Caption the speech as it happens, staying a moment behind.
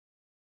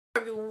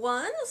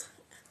everyone.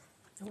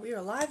 We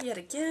are live yet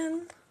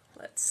again.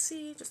 Let's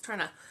see, just trying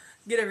to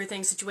get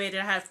everything situated.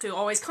 I have to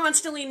always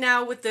constantly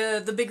now with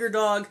the bigger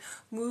dog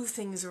move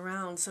things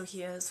around so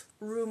he has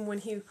room when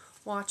he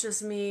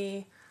watches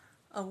me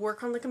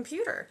work on the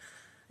computer.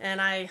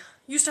 And I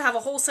used to have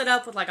a whole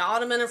setup with like an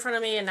ottoman in front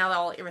of me, and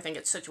now everything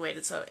gets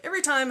situated, so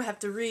every time I have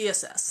to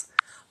reassess.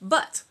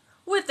 But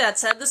with that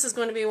said, this is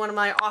going to be one of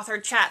my author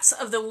chats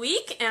of the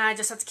week, and I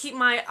just have to keep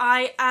my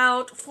eye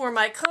out for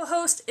my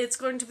co-host. It's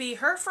going to be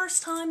her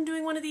first time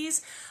doing one of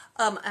these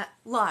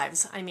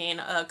lives,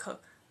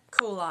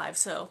 co-live,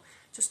 so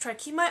just try to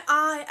keep my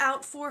eye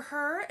out for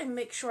her and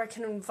make sure I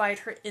can invite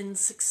her in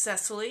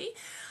successfully.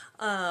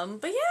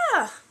 But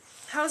yeah,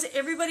 how's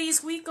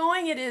everybody's week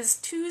going? It is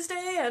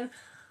Tuesday, and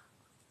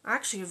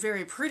actually a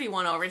very pretty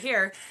one over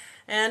here,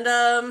 and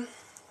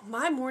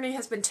my morning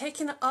has been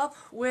taken up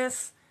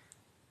with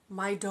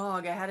my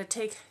dog. I had to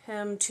take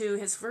him to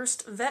his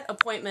first vet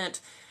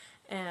appointment,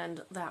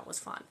 and that was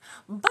fun.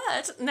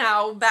 But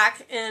now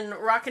back in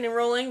rocking and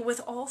rolling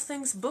with all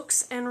things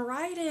books and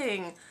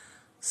writing.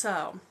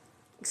 So,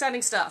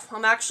 exciting stuff.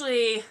 I'm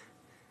actually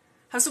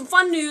have some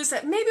fun news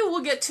that maybe we'll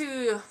get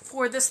to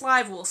for this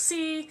live. We'll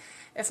see.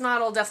 If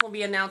not, I'll definitely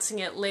be announcing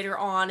it later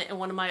on in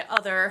one of my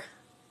other,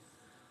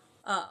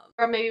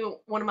 or maybe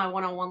one of my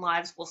one-on-one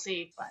lives. We'll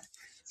see. But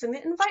send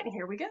the invite, and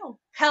here we go.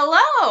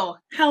 Hello!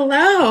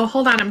 Hello!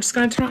 Hold on, I'm just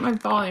going to turn up my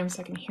volume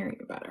so I can hear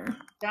you better.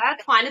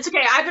 That's fine. It's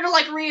okay. I've been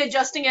like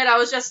readjusting it. I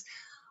was just,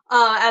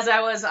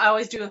 I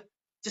always do,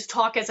 just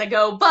talk as I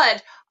go.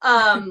 But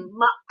I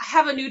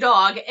have a new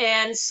dog,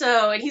 and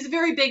he's a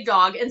very big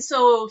dog, and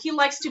so he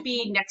likes to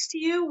be next to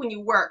you when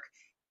you work.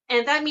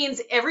 And that means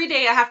every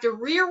day I have to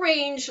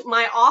rearrange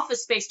my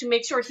office space to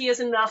make sure he has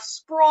enough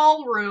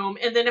sprawl room.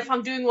 And then if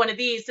I'm doing one of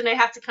these, then I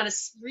have to kind of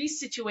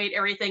resituate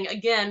everything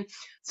again.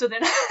 So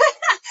then,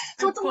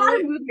 so it's a lot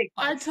of movement.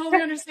 I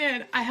totally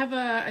understand. I have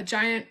a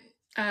giant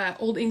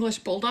Old English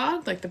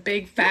bulldog, like the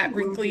big, fat,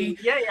 wrinkly.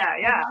 Yeah.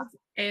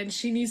 And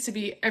she needs to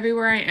be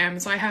everywhere I am.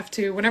 So I have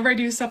to, whenever I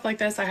do stuff like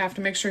this, I have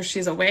to make sure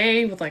she's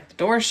away with like the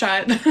door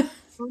shut.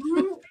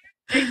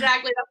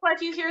 Exactly. That's why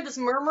if you hear this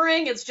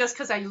murmuring, it's just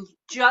because I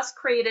just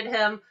created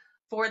him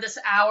for this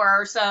hour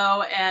or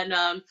so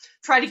and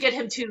try to get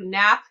him to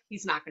nap.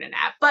 He's not going to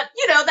nap, but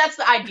that's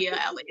the idea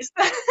at least.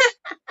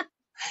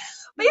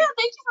 But yeah,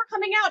 thank you for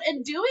coming out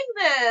and doing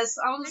this.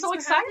 I'm so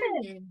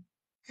excited.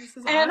 This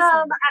is and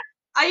awesome.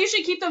 I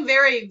usually keep them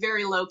very,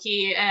 very low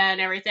key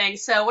and everything.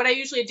 So what I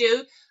usually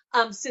do,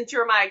 since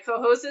you're my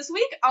co-host this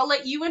week, I'll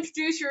let you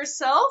introduce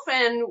yourself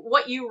and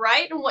what you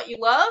write and what you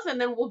love, and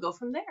then we'll go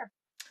from there.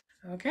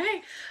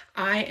 Okay.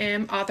 I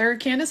am author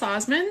Candace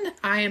Osmond.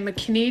 I am a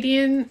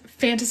Canadian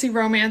fantasy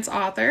romance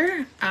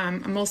author.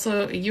 I'm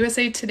also a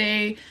USA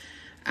Today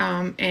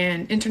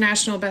and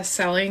international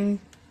best-selling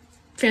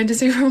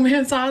fantasy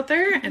romance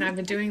author, and I've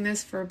been doing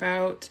this for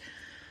about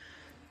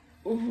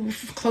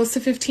close to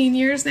 15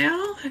 years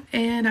now,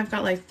 and I've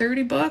got like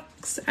 30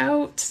 books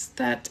out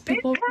that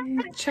people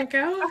can check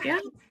out. Yeah.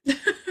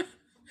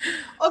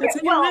 Okay,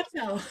 well,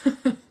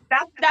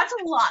 that's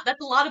a lot.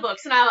 That's a lot of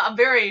books, and I love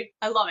it.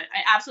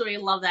 I absolutely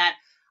love that.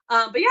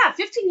 But yeah,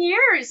 15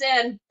 years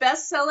and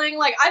best-selling.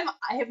 Like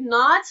I have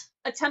not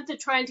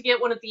attempted trying to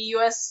get one of the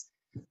US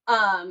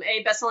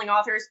best-selling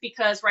authors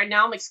because right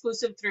now I'm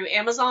exclusive through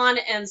Amazon,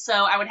 and so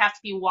I would have to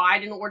be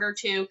wide in order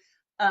to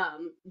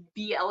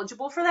be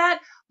eligible for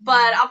that.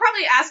 But I'll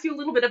probably ask you a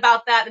little bit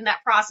about that and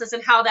that process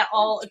and how that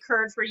all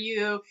occurred for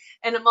you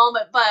in a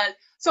moment. But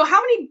so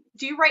how many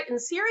do you write in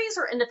series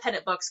or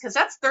independent books? Because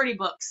that's 30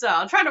 books. So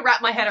I'm trying to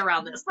wrap my head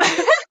around this.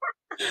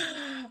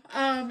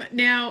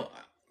 Now,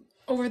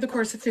 over the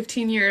course of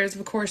 15 years,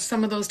 of course,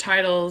 some of those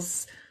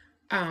titles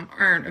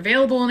aren't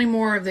available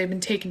anymore. They've been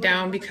taken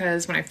down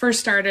because when I first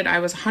started, I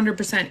was 100%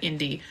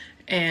 indie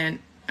and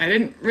I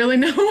didn't really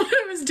know what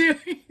I was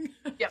doing.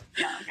 Yep.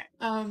 Yeah.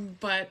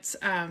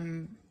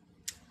 Okay.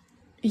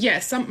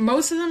 Yes,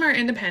 most of them are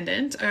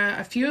independent.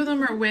 A few of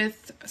them are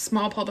with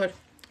small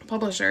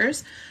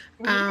publishers.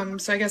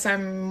 So I guess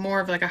I'm more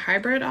of like a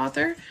hybrid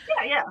author.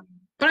 Yeah.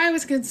 But I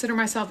always consider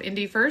myself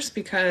indie first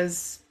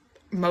because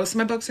most of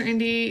my books are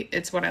indie.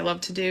 It's what I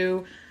love to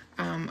do.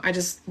 I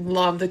just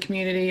love the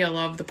community. I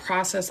love the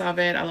process of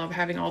it. I love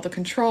having all the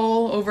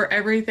control over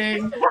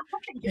everything.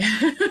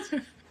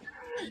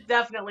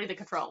 Definitely the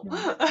control.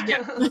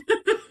 Yeah.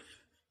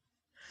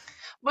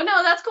 But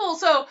no, that's cool.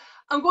 So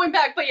I'm going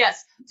back, but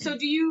yes. So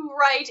do you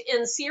write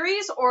in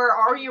series, or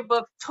are your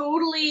books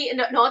totally,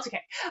 no, it's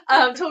okay.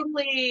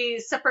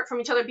 Totally separate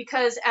from each other?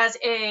 Because as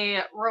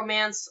a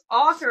romance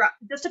author,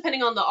 just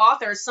depending on the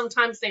author,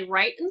 sometimes they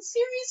write in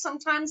series,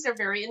 sometimes they're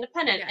very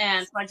independent. Yes.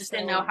 And so I just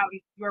didn't know how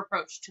your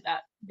approach to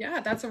that. Yeah,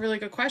 that's a really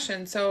good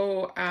question.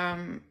 So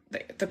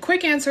the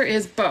quick answer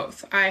is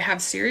both. I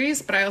have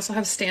series, but I also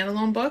have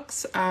standalone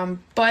books.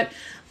 But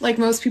like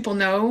most people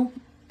know,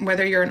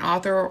 whether you're an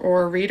author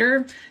or a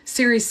reader,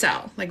 series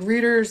sell. Like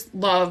readers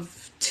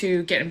love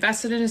to get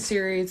invested in a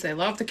series. They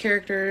love the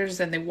characters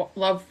and they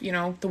love,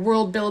 the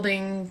world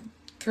building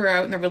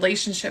throughout and the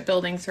relationship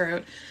building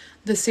throughout.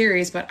 the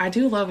series, but I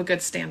do love a good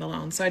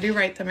standalone. So I do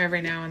write them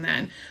every now and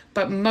then.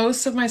 But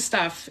most of my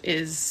stuff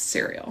is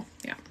serial.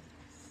 Yeah.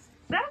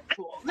 That's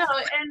cool. No,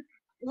 and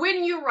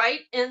when you write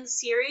in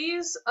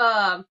series,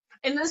 and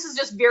this is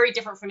just very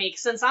different for me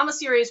since I'm a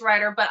series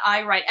writer, but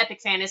I write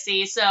epic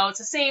fantasy, so it's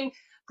the same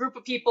group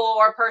of people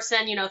or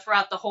person,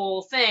 throughout the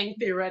whole thing,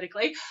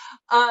 theoretically.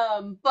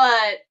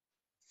 But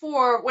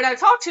for when I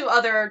talk to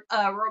other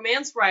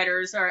romance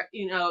writers, or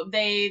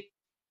they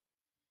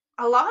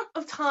a lot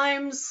of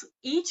times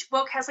each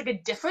book has like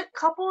a different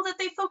couple that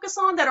they focus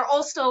on that are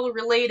all still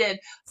related,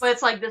 but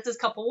it's like this is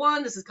couple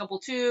one, this is couple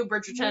two,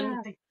 Bridgerton,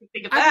 Yeah.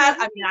 think of I've that.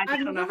 never I mean, I I've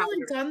don't know never how really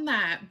you're. done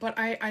that, but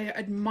I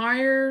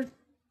admire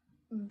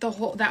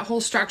that whole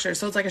structure.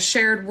 So it's like a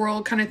shared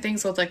world kind of thing.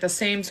 So it's like the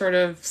same sort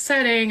of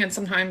setting, and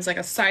sometimes like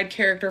a side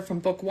character from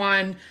book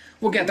one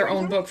will get their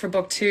own book for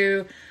book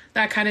two,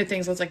 that kind of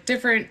thing. So it's like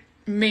different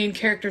main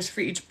characters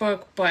for each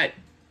book, but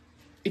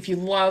if you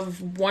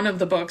love one of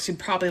the books, you'd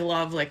probably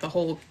love like the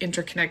whole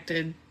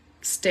interconnected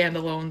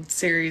standalone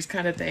series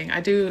kind of thing.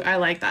 I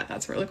like that.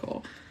 That's really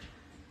cool.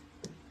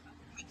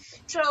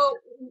 So,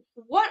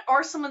 what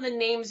are some of the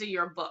names of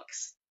your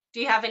books? Do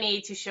you have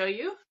any to show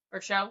you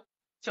or show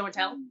and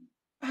tell,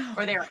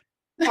 or they're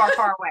far,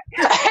 far away?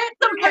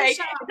 It's In my okay.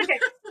 shop. It's okay.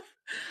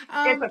 It's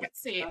okay.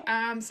 Let's see.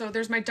 So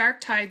there's my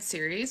Dark Tide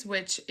series,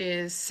 which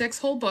is 6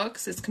 whole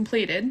books. It's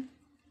completed,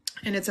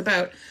 and it's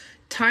about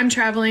time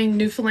traveling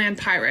Newfoundland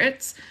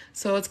pirates.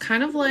 So it's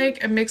kind of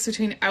like a mix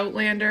between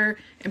Outlander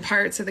and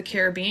Pirates of the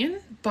Caribbean,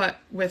 but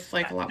with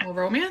like a lot more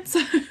romance.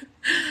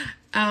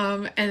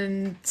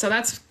 And so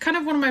that's kind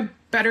of one of my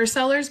better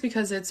sellers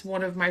because it's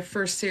one of my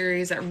first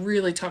series that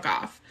really took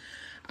off.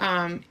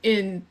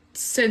 In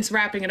Since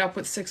wrapping it up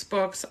with 6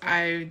 books,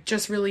 I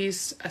just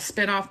released a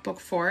spin-off book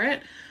for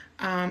it.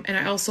 And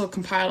I also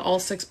compiled all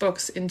 6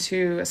 books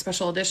into a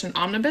special edition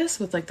omnibus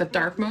with like the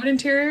dark mode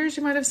interiors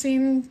you might have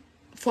seen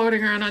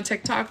floating around on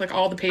TikTok. Like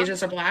all the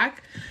pages are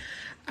black.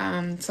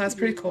 So that's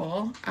pretty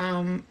cool.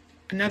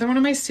 Another one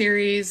of my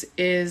series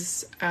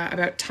is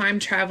about time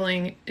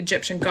traveling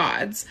Egyptian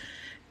gods.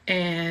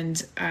 And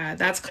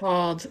that's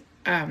called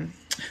brain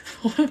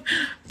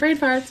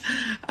farts.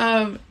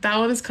 That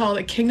one is called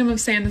A Kingdom of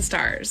Sand and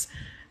Stars.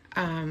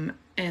 And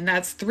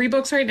that's 3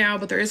 books right now,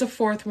 but there is a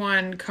 4th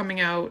one coming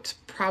out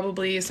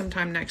probably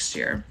sometime next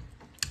year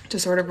to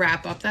sort of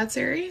wrap up that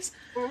series.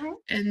 Mhm.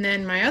 And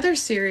then my other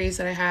series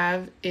that I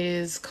have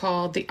is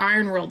called the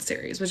Iron World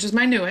series, which is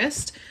my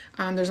newest.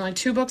 There's only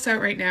 2 books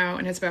out right now,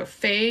 and it's about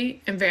fae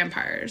and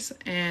vampires.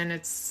 And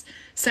it's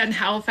set in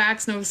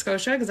Halifax, Nova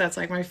Scotia, because that's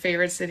like my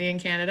favorite city in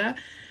Canada.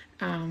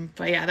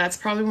 But yeah, that's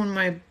probably one of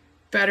my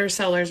better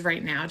sellers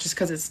right now, just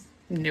because it's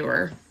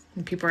newer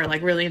and people are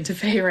like really into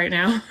fae right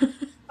now.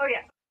 Oh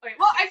yeah. Okay.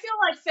 Well, I feel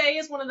like Faye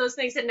is one of those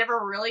things that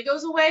never really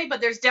goes away,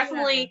 but there's Yeah.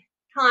 definitely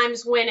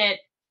times when it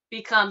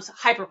becomes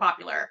hyper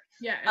popular.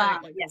 Yeah, and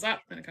it like Yeah, goes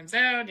up and it comes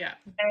down. Yeah.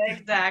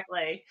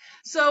 exactly.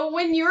 So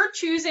when you're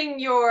choosing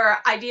your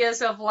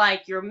ideas of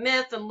like your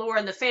myth and lore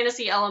and the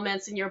fantasy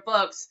elements in your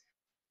books,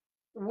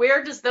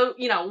 where does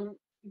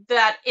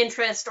that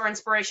interest or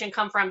inspiration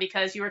come from?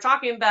 Because you were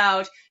talking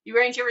about you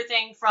range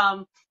everything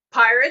from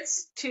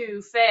pirates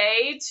to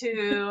fae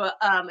to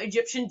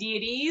Egyptian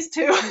deities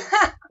to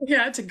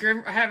Yeah, to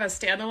Grim. I have a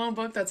standalone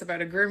book that's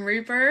about a Grim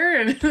Reaper,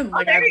 and oh,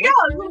 like I there have you go,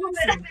 a little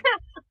witches.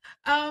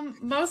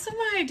 bit. Most of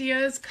my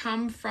ideas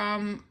come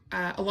from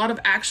a lot of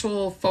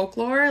actual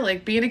folklore,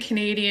 like being a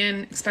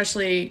Canadian,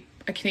 especially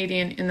a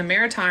Canadian in the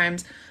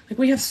Maritimes. Like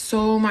we have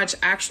so much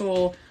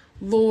actual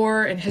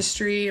lore and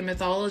history and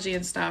mythology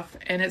and stuff,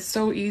 and it's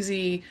so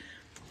easy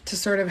to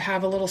sort of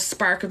have a little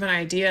spark of an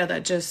idea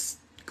that just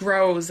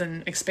grows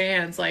and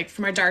expands. Like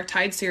for my Dark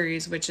Tide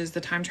series, which is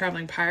the time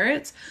traveling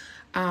pirates,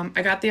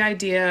 I got the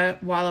idea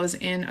while I was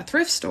in a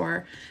thrift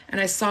store and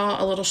I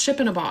saw a little ship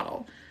in a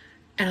bottle.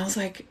 And I was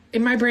like,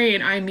 in my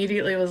brain, I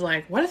immediately was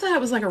like, what if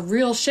that was like a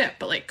real ship,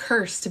 but like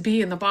cursed to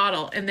be in the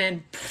bottle? And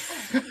then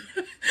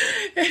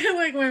it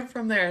like went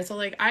from there. So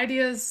like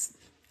ideas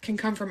can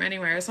come from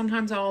anywhere.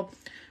 Sometimes I'll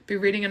be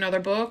reading another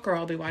book or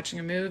I'll be watching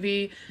a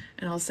movie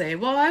and I'll say,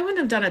 well, I wouldn't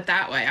have done it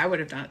that way. I would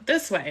have done it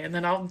this way. And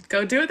then I'll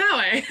go do it that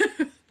way.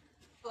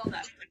 Love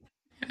that.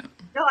 Yeah.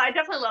 No, I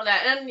definitely love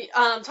that.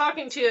 And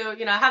talking to,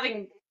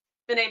 having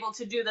been able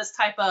to do this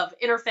type of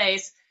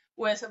interface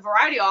with a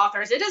variety of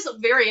authors, it is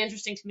very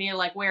interesting to me,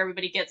 like where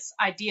everybody gets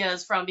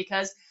ideas from,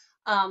 because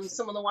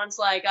some of the ones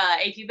like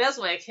A.P.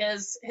 Beswick,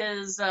 his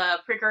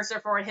precursor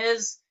for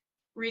his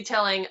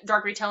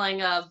dark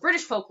retelling of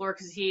British folklore,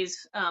 because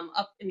he's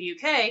up in the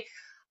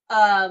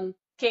UK,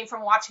 came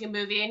from watching a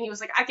movie, and he was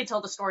like, I could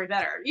tell the story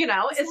better. Is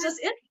It's that, just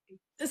it.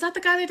 is that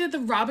the guy that did the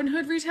Robin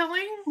Hood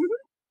retelling?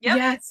 Yep.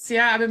 Yes,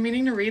 yeah, I've been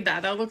meaning to read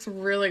that. That looks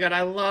really good.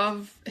 I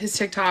love his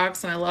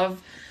TikToks and I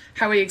love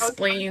how he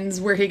explains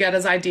where he got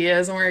his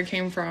ideas and where it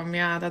came from.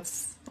 Yeah,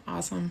 that's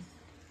awesome.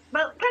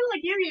 But kind of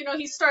like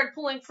he started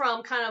pulling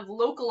from kind of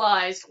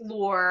localized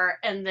lore,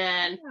 and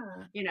then,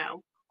 Yeah. you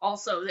know,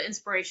 also the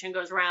inspiration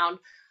goes around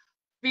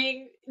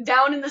being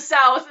down in the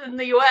South in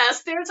the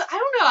U.S. There's, I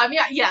don't know, I mean,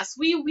 yes,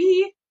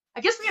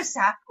 I guess we have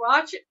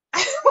Sasquatch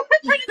I'm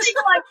trying to think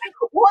of like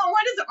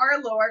what is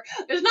our lore?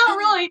 There's not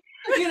really,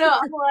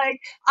 I'm like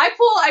I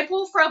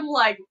pull from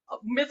like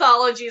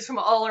mythologies from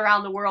all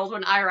around the world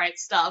when I write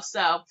stuff.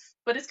 So,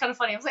 but it's kind of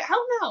funny. I was like, I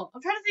don't know.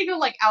 I'm trying to think of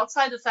like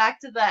outside the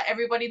fact that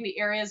everybody in the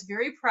area is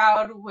very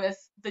proud with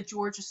the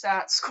Georgia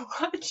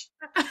Sasquatch.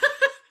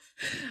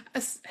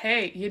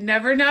 Hey, you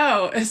never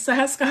know. A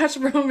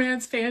Sasquatch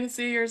romance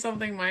fantasy or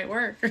something might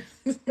work.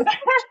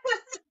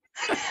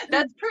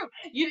 That's true.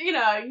 You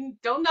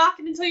don't knock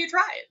it until you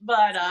try it.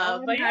 But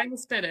One yeah, guy to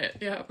spin it.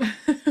 Yep.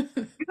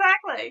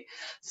 exactly.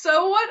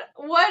 So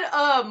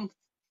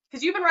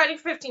because you've been writing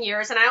for 15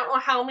 years, and I don't know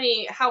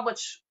how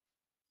much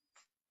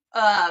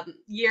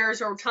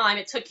years or time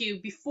it took you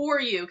before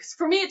you, because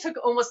for me it took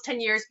almost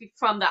 10 years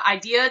from the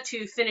idea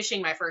to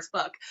finishing my first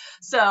book.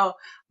 So,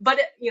 but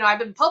I've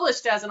been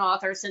published as an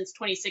author since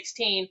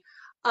 2016.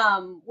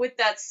 With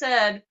that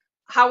said,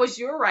 how was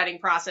your writing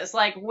process?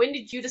 Like, when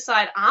did you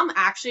decide I'm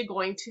actually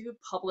going to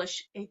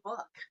publish a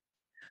book?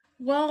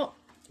 Well,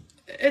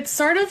 it's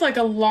sort of like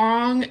a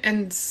long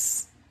and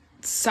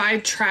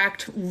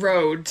sidetracked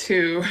road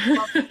to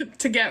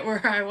to get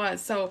where I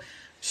was. So,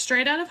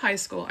 straight out of high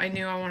school, I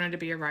knew I wanted to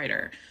be a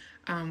writer,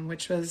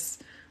 which was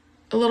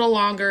a little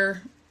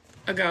longer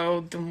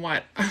ago than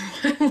what I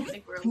I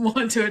think we're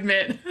want to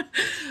admit.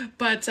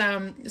 But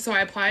so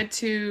I applied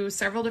to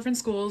several different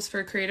schools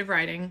for creative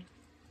writing,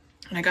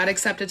 and I got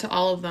accepted to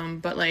all of them.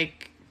 But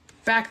like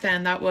back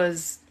then, that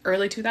was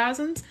early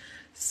 2000s,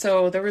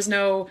 so there was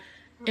no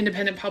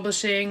independent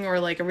publishing or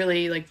like a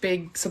really like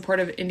big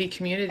supportive indie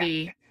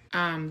community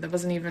that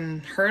wasn't even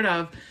heard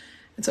of.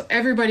 And so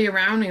everybody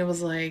around me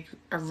was like,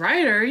 a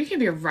writer? You can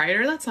be a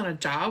writer? That's not a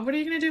job. What are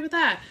you going to do with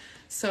that?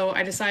 So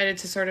I decided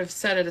to sort of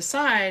set it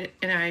aside,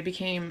 and I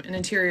became an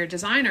interior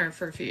designer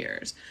for a few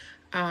years,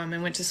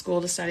 and went to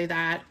school to study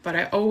that. But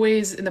I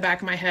always, in the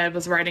back of my head,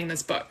 was writing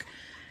this book.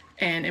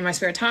 And in my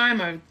spare time,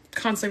 I would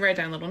constantly write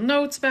down little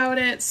notes about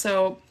it.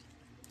 So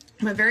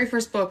my very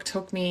first book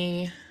took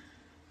me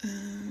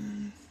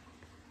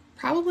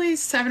probably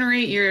 7 or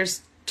 8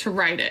 years to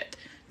write it,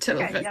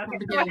 okay. Yeah, from okay.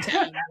 beginning to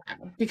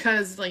end,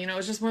 because like, it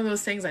was just one of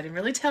those things I didn't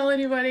really tell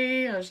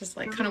anybody. I was just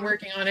like kind of Mhm.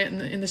 working on it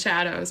in the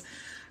shadows.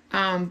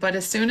 But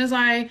as soon as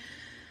I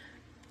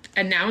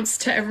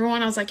announced to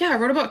everyone, I was like, yeah, I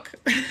wrote a book.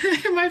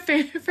 My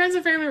friends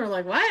and family were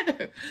like,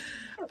 what?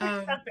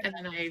 And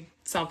then I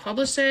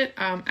self-published it.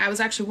 I was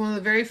actually one of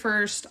the very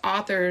first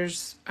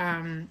authors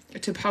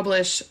to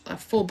publish a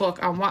full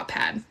book on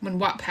Wattpad when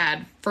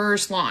Wattpad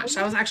first launched.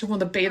 I was actually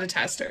one of the beta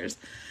testers.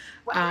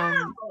 Wow,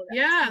 that's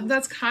Yeah, cool.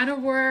 that's kind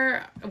of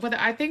where,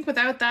 I think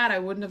without that, I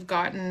wouldn't have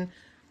gotten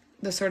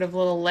the sort of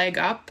little leg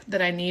up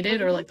that I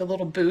needed, or Mhm. like the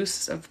little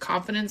boost of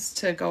confidence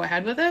to go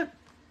ahead with it.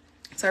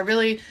 So I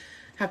really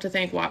have to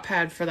thank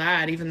Wattpad for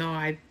that, even though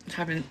I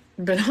haven't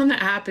been on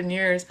the app in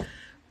years.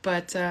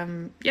 But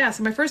yeah,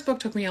 so my first book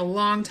took me a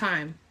long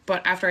time.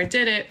 But after I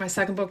did it, my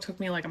second book took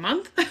me like a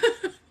month.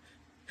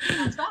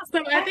 That's fast.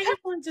 So I think it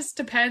really just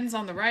depends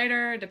on the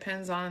writer, it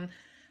depends on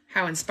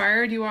how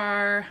inspired you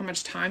are, how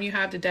much time you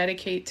have to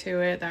dedicate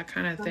to it, that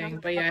kind of thing.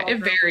 But That's yeah, all it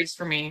true. varies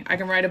for me. I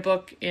can write a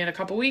book in a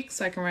couple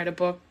weeks, I can write a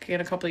book in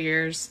a couple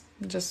years.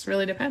 It just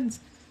really depends.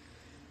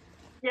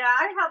 Yeah,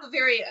 I have a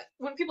very,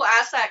 when people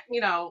ask that,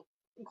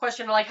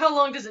 question, like, how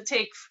long does it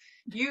take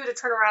you to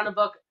turn around a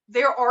book?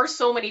 There are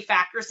so many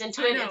factors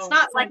into I it. It's know.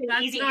 not It's like like an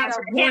that's easy not a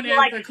answer. It can't one be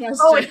like,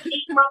 answer oh, question.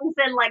 it's 8 months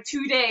and like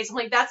 2 days. I'm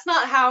like, that's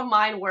not how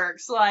mine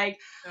works. Like,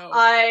 No.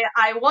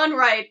 I one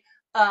write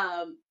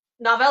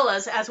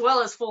novellas as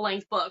well as full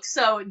length books,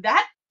 so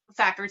that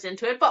factors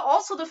into it. But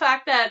also the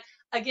fact that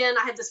again,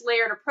 I have this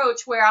layered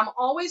approach where I'm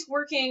always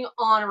working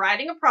on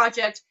writing a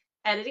project,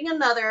 editing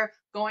another,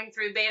 going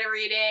through beta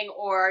reading,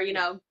 or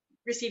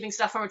receiving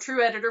stuff from a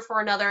true editor for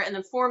another, and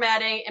then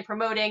formatting and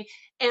promoting.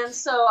 And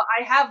so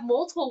I have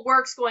multiple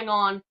works going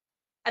on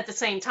at the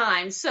same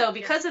time. So Yeah.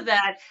 because of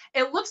that,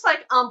 it looks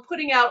like I'm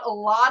putting out a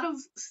lot of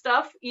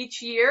stuff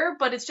each year,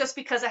 but it's just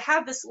because I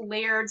have this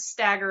layered,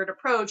 staggered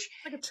approach.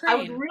 Like a I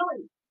would train.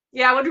 really,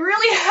 yeah, I would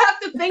really have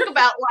to think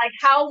about like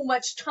how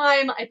much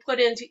time I put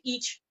into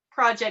each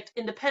project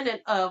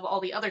independent of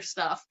all the other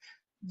stuff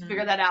to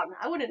figure Mhm. that out. And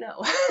I wouldn't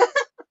know.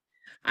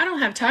 I don't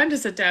have time to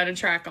sit down and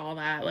track all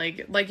that.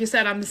 Like you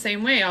said, I'm the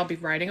same way. I'll be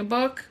writing a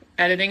book,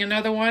 editing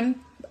another one,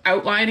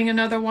 outlining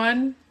another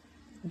one,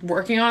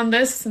 working on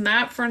this and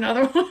that for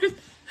another one.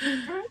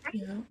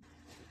 Yeah.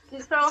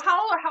 So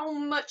how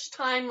much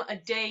time a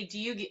day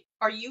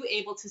are you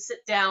able to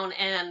sit down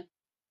and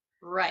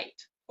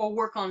write or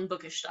work on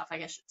bookish stuff, I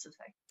guess you should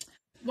say.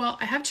 Well,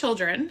 I have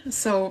children,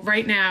 so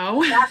right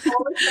now That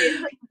always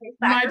plays a big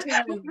my factor.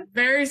 time is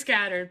very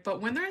scattered.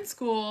 But when they're in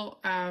school,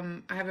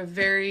 I have a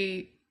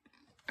very,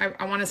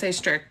 I want to say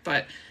strict,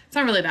 but it's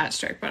not really that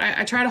strict. But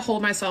I try to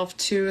hold myself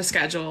to a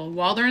schedule.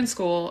 While they're in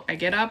school, I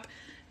get up,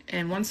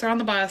 and once they're on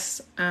the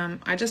bus,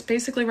 I just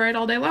basically write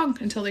all day long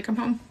until they come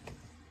home.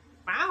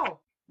 Wow.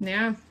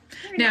 Yeah.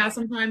 Very Now, nice.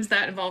 sometimes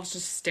that involves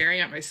just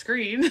staring at my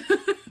screen.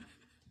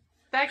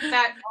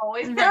 That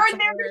always there But are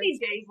gonna sometimes, be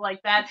days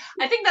like that.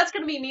 I think that's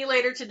gonna be me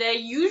later today.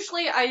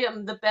 Usually I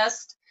am the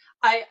best.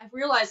 I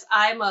realize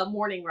I'm a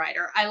morning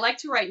writer. I like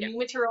to write Yeah. new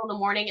material in the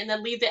morning and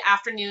then leave the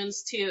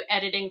afternoons to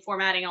editing,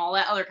 formatting, and all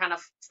that other kind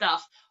of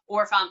stuff.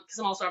 Or if because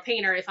I'm also a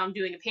painter, if I'm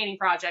doing a painting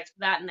project,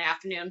 that in the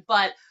afternoon.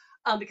 But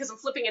because I'm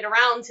flipping it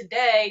around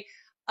today,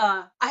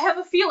 I have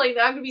a feeling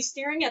that I'm going to be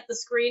staring at the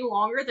screen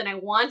longer than I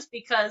want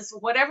because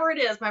whatever it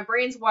is, my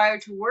brain's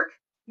wired to work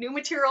new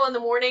material in the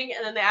morning,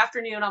 and then the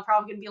afternoon, I'm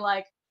probably going to be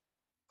like,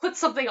 put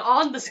something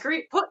on the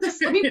screen.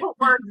 Let me put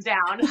words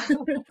down.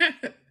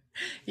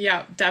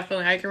 Yeah,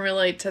 definitely. I can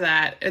relate to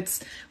that.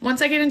 It's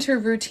once I get into a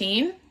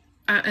routine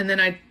and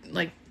then I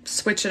like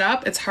switch it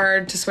up, it's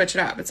hard to switch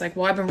it up. It's like,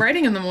 well, I've been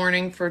writing in the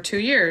morning for 2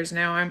 years.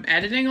 Now I'm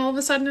editing all of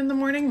a sudden in the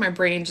morning. My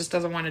brain just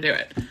doesn't want to do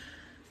it.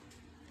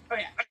 Oh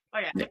yeah. Oh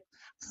yeah.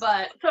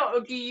 But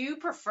so, do you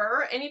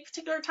prefer any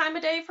particular time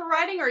of day for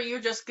writing, or are you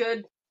just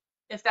good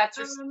if that's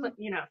your Um,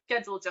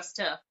 schedule just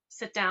to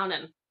sit down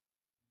and?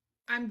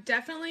 I'm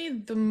definitely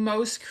the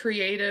most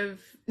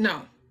creative.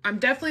 No, I'm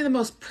definitely the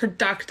most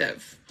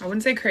productive. I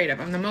wouldn't say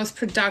creative. I'm the most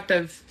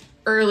productive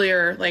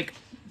earlier, like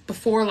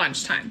before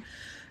lunchtime.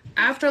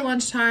 After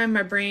lunchtime,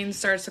 my brain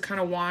starts to kind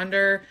of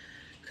wander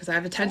because I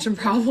have attention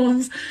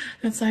problems.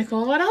 It's like,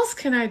 well, what else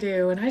can I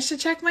do? And I should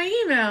check my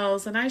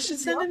emails and I should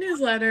send a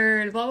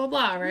newsletter and blah, blah,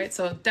 blah, right?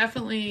 So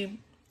definitely,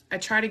 I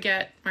try to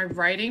get my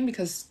writing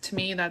because to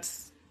me,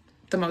 that's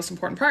the most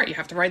important part. You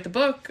have to write the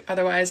book,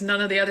 otherwise,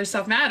 none of the other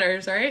stuff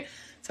matters, right?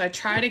 So I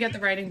try to get the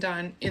writing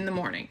done in the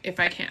morning if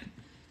I can.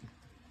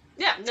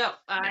 Yeah, no,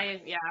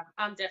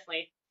 I'm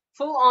definitely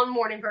full on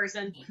morning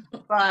person.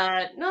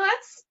 But no,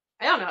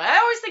 I don't know. I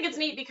always think it's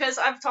neat because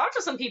I've talked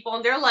to some people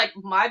and they're like,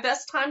 my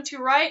best time to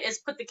write is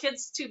put the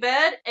kids to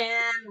bed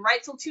and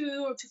write till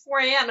 2 to 4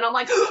 a.m. And I'm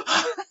like,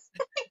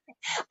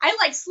 I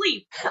like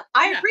sleep.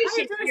 I Yeah, I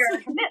appreciate your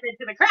agree. commitment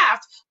to the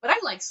craft, but I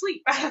like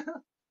sleep.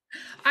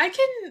 I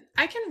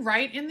can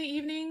write in the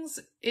evenings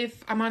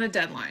if I'm on a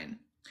deadline.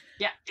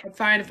 Yeah. I'm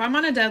fine. If I'm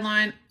on a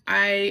deadline,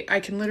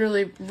 I can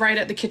literally write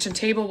at the kitchen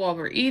table while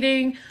we're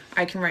eating.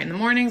 I can write in the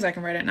mornings, I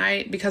can write at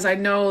night because I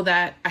know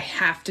that I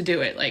have to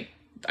do it. Like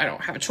I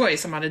don't have a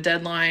choice. I'm on a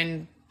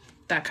deadline,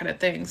 that kind of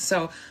thing.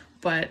 So,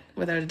 but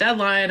without a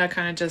deadline, I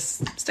kind of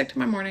just stick to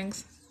my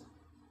mornings.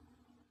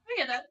 I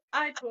get that.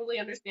 I totally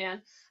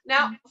understand.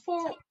 Now,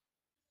 for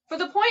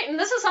the point, and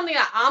this is something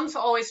that I'm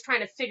always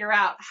trying to figure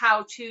out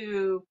how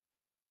to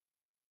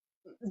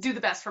do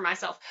the best for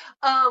myself.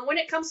 When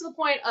it comes to the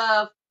point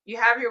of you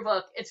have your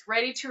book, it's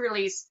ready to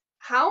release.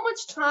 How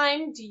much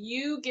time do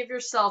you give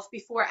yourself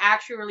before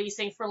actually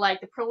releasing for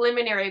like the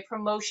preliminary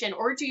promotion,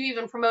 or do you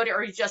even promote it,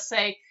 or you just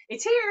say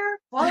it's here,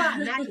 voila,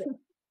 magic?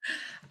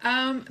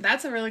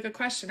 That's a really good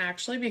question,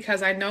 actually,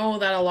 because I know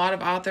that a lot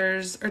of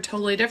authors are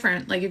totally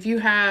different. Like, if you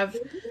have,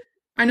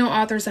 I know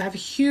authors that have a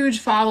huge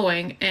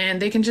following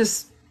and they can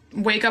just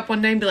wake up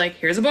one day and be like,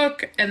 here's a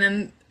book, and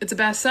then it's a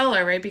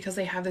bestseller, right? Because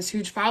they have this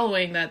huge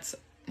following that's,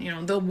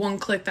 they'll one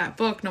click that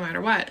book no matter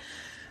what.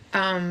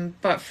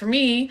 But for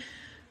me,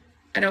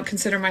 I don't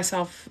consider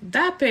myself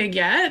that big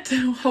yet.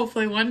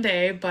 Hopefully one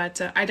day,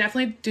 but I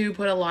definitely do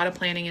put a lot of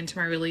planning into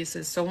my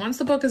releases. So once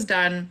the book is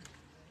done,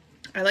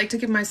 I like to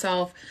give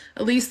myself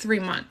at least 3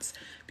 months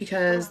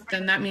because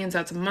then that means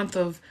that's a month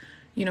of,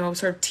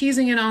 sort of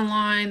teasing it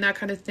online, that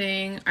kind of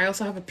thing. I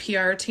also have a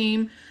PR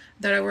team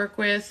that I work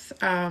with.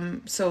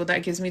 So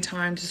that gives me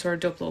time to sort of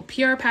do up little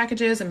PR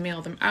packages and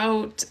mail them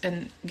out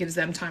and gives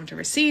them time to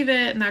receive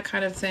it and that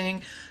kind of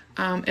thing.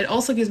 It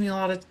also gives me a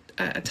lot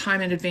of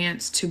time in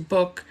advance to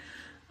book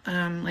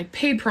like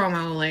paid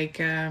promo, like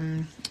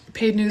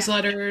paid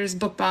newsletters,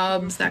 book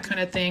bubs, that kind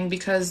of thing,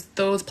 because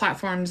those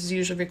platforms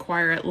usually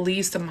require at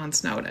least a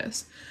month's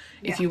notice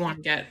if Yeah. you want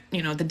to get,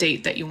 the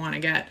date that you want to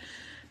get,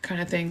 kind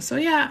of thing. So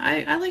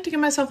yeah, I like to give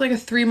myself like a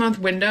 3 month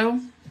window,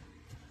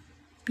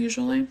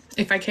 usually,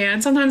 if I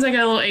can. Sometimes I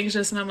get a little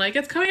anxious and I'm like,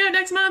 it's coming out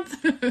next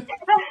month.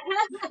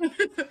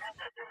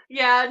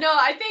 Yeah, no,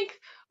 I think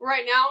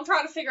right now I'm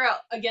trying to figure out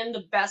again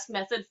the best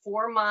method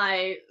for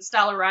my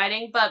style of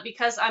writing, but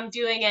because I'm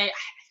doing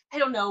I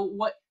don't know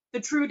what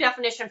the true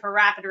definition for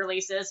rapid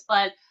release is,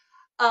 but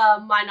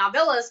my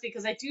novellas,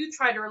 because I do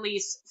try to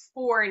release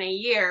four in a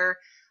year,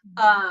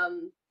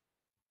 um,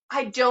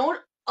 I don't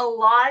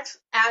allot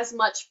as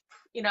much,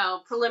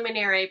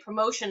 preliminary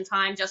promotion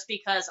time just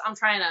because I'm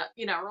trying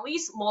to,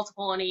 release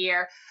multiple in a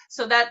year.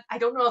 So that I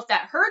don't know if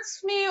that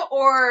hurts me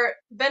or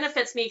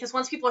benefits me because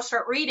once people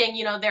start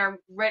reading, they're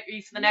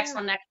ready for the next Yeah.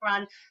 one, next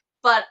run.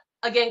 But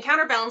again,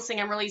 counterbalancing,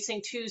 I'm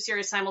releasing two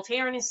series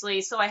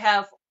simultaneously. So I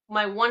have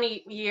my 1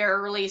 year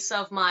release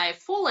of my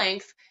full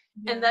length,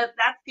 and Yeah.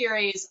 that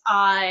series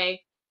I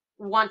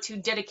want to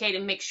dedicate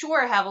and make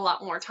sure I have a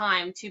lot more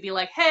time to be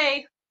like,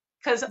 hey,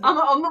 because Yeah.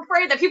 I'm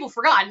afraid that people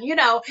forgot.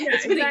 Yeah,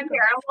 It's been a exactly.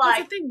 year. I'm That's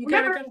the like, thing. You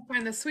gotta whenever. gotta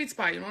find the sweet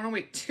spot. You don't want to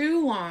wait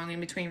too long in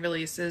between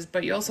releases,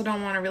 but you also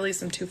don't want to release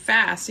them too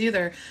fast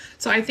either.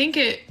 So I think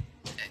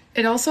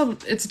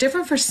it's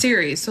different for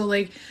series. So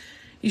like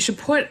you should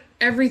put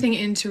everything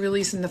into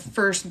releasing the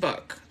first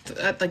book.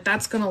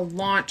 That's gonna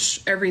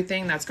launch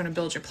everything. That's gonna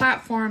build your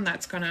platform.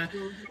 That's gonna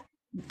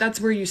that's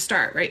where you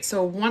start, right?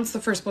 So once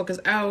the first book is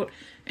out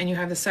and you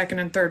have the second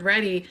and third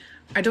ready,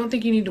 I don't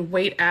think you need to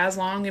wait as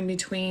long in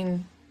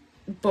between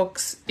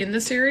books in the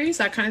series,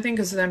 that kind of thing,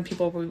 because then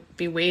people will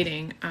be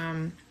waiting.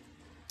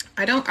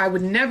 I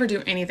would never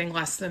do anything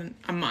less than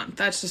a month.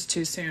 That's just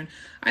too soon.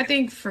 I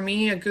think for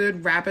me, a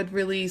good rapid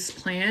release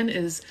plan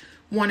is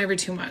one every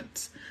 2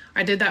 months.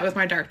 I did that with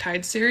my Dark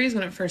Tide series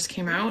when it first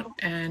came out,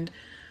 and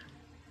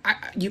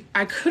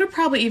I could have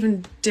probably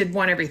even did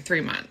one every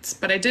 3 months,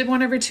 but I did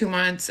one every 2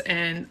 months,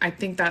 and I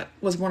think that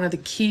was one of the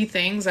key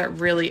things that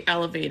really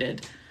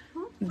elevated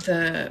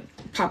the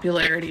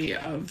popularity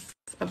of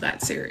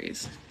that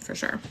series for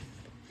sure.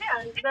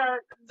 Yeah,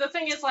 the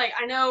thing is, like,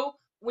 I know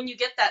when you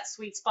get that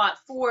sweet spot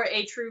for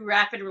a true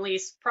rapid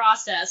release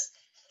process,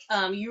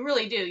 you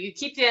really do. You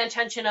keep the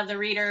attention of the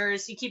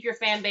readers, you keep your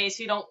fan base,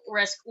 you don't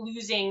risk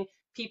losing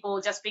people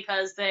just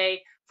because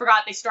they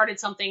forgot they started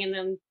something and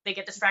then they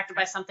get distracted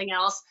by something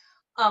else.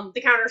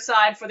 The counter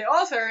side for the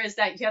author is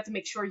that you have to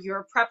make sure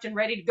you're prepped and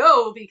ready to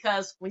go,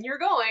 because when you're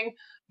going,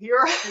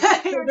 you're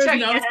you're There's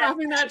chugging no ahead.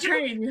 stopping that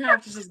train. You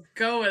have to just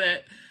go with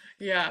it.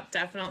 Yeah,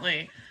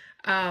 definitely.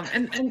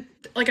 And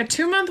like a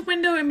 2 month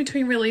window in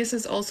between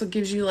releases also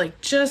gives you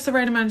like just the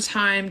right amount of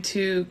time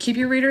to keep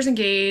your readers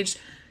engaged,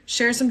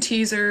 share some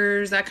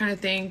teasers, that kind of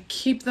thing.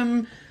 Keep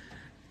them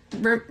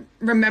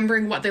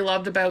remembering what they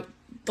loved about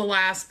the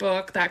last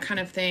book, that kind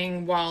of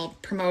thing, while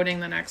promoting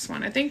the next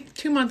one. I think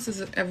 2 months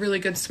is a really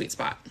good sweet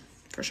spot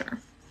for sure.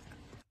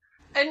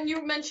 And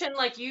you mentioned,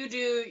 like, you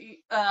do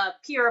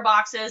PR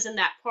boxes in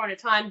that point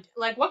of time.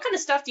 Like, what kind of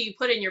stuff do you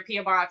put in your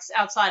PR box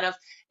outside of?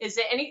 Is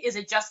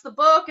it just the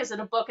book? Is it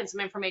a book and some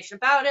information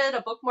about it?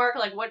 A bookmark?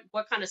 Like,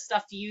 what kind of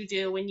stuff do you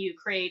do when you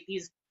create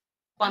these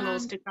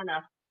bundles Um, to kind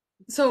of?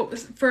 so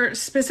for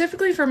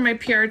specifically for my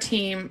PR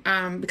team,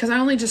 because I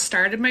only just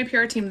started my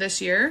PR team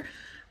this year,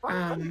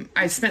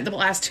 I spent the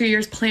last 2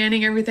 years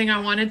planning everything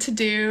I wanted to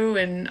do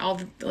and all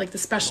the, like the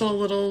special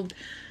little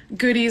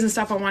goodies and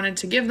stuff I wanted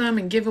to give them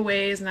and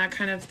giveaways and that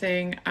kind of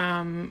thing.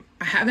 I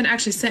haven't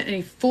actually sent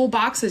any full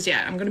boxes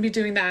yet. I'm going to be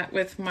doing that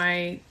with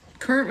my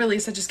current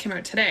release that just came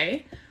out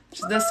today, which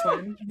is this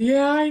one.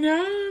 Yeah, I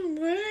know.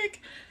 Look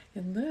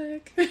and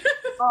look.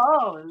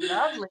 Oh,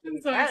 lovely.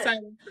 I'm so That is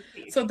excited.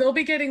 pretty. So they'll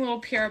be getting little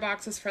PR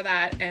boxes for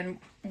that, and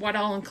what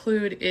I'll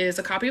include is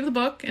a copy of the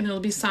book, and it'll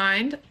be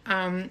signed,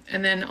 and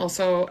then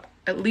also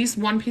at least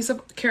one piece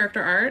of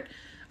character art,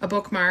 a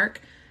bookmark,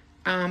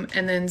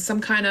 and then some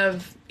kind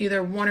of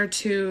either one or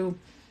two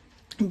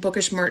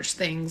bookish merch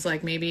things,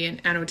 like maybe an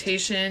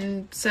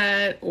annotation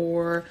set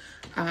or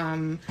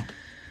let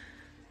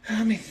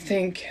me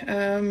think.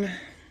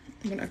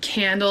 A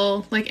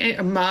candle, like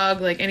a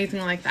mug, like anything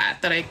like that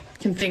that I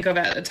can think of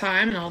at the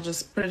time, and I'll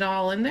just put it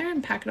all in there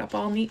and pack it up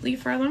all neatly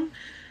for them,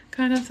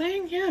 kind of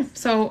thing. Yeah.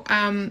 So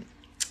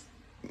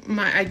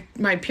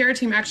my PR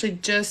team actually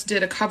just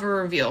did a cover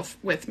reveal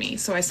with me.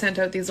 So I sent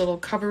out these little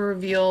cover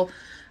reveal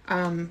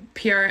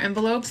PR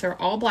envelopes.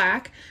 They're all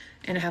black,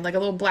 and it had like a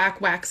little black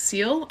wax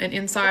seal, and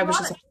inside was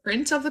just a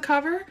print of the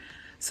cover.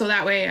 So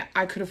that way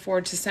I could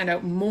afford to send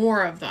out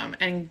more of them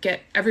and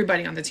get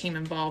everybody on the team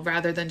involved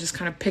rather than just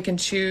kind of pick and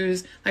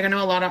choose. Like I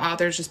know a lot of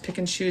authors just pick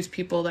and choose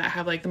people that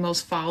have like the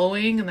most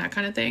following and that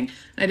kind of thing.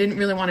 I didn't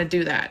really want to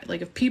do that.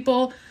 Like if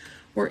people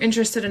were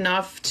interested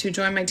enough to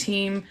join my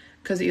team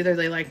because either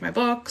they like my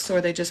books or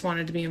they just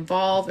wanted to be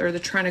involved or they're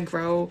trying to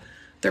grow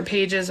their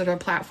pages or their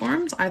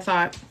platforms, I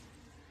thought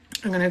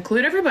I'm going to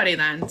include everybody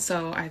then.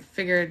 So I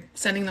figured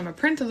sending them a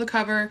print of the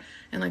cover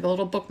and like a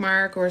little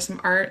bookmark or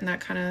some art and that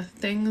kind of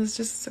thing is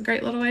just a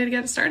great little way to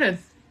get it started.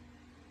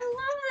 I love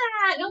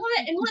that. I love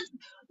it. And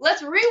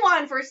let's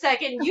rewind for a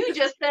second. You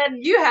just said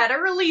you had a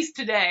release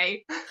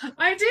today.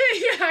 I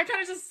did. Yeah, I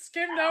kind of just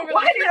skimmed over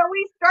Why that. didn't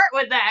we start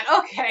with that?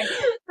 Okay.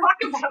 Talk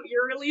about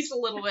your release a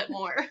little bit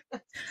more.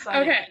 That's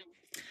exciting. Okay.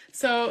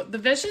 So The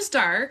Vicious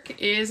Dark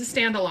is a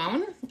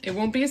standalone. It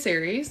won't be a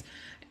series.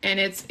 And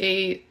it's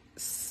a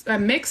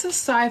mix of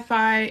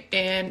sci-fi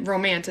and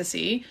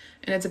romantasy.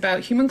 And it's about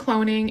human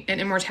cloning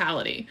and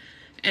immortality.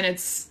 And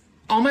it's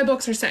all my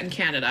books are set in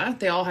Canada.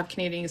 They all have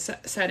Canadian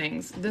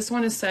settings. This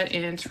one is set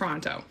in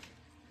Toronto.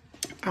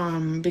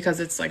 Because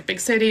it's like big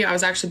city. I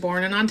was actually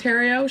born in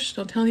Ontario. Shh,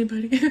 don't tell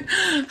anybody.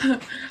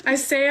 I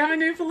say I'm a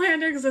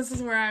Newfoundlander because this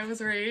is where I was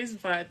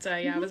raised. But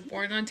yeah, I was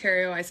born in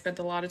Ontario. I spent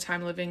a lot of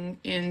time living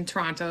in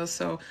Toronto.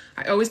 So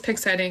I always pick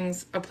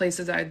settings of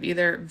places I've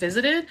either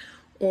visited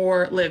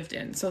or lived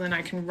in. So then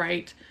I can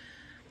write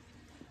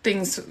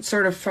things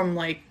sort of from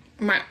like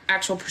my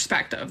actual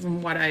perspective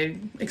and what I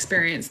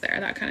experienced there,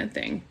 that kind of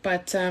thing.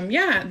 But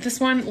yeah, this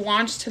one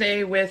launched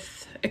today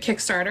with a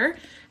Kickstarter,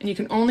 and you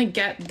can only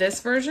get this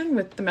version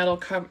with the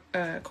metal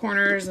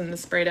corners and the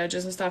sprayed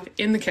edges and stuff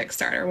in the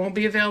Kickstarter. It won't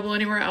be available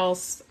anywhere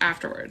else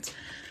afterwards.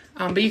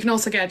 But you can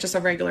also get just a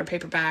regular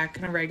paperback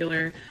and a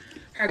regular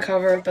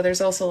hardcover, but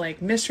there's also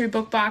like mystery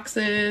book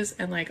boxes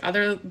and like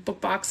other book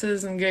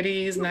boxes and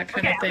goodies and that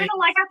kind Okay, of I'm thing. gonna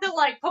like have to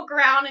like poke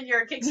around in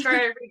your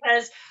Kickstarter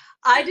because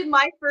I did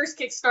my first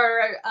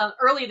Kickstarter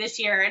early this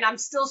year, and I'm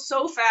still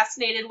so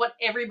fascinated what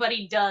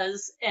everybody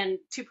does and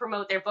to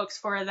promote their books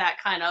for that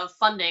kind of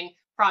funding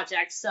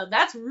projects. So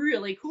that's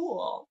really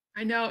cool.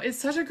 I know it's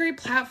such a great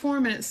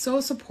platform and it's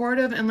so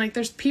supportive and like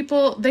there's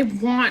people they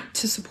want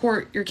to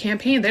support your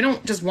campaign. They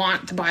don't just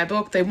want to buy a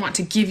book, they want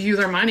to give you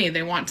their money.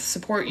 They want to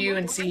support you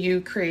and see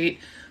you create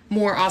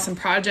more awesome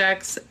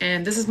projects.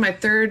 And this is my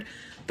third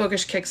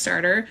bookish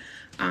Kickstarter.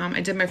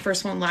 I did my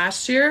first one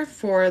last year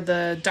for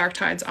the Dark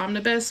Tides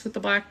Omnibus with the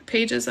black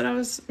pages that I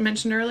was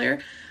mentioned earlier.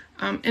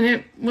 And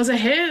it was a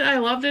hit. I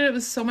loved it. It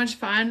was so much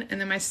fun.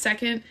 And then my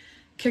second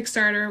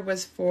Kickstarter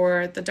was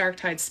for the Dark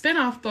Tides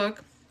spin-off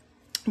book,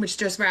 which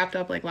just wrapped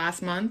up like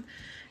last month,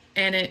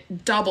 and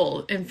it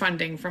doubled in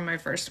funding from my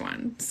first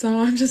one. So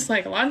I'm just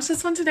like, launch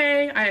this one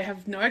today. I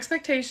have no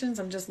expectations.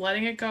 I'm just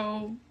letting it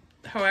go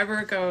however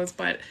it goes,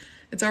 but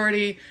it's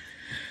already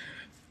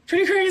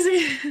pretty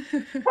crazy.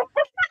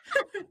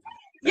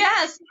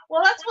 Yes.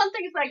 Well, that's one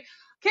thing. It's like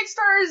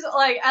Kickstarters,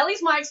 like at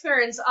least my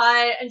experience,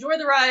 I enjoy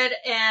the ride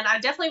and I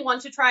definitely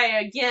want to try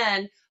it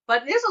again,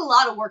 but there's a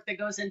lot of work that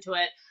goes into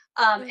it.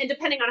 And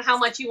depending on how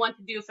much you want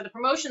to do for the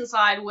promotion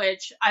side,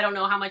 which I don't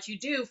know how much you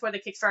do for the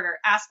Kickstarter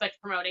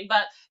aspect promoting,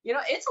 but you know,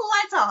 it's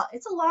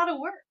a lot of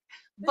work.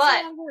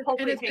 But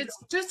hopefully it's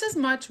just as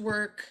much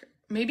work,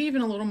 maybe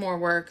even a little more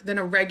work than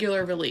a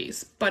regular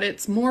release, but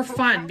it's more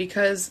fun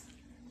because,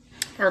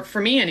 or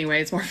for me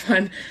anyway, it's more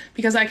fun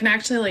because I can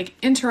actually like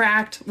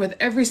interact with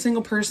every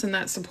single person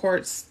that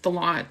supports the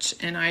launch,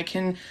 and I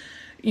can,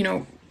 you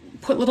know,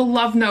 put little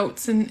love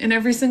notes in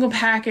every single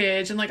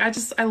package. And like,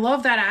 I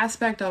love that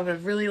aspect of it,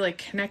 of really like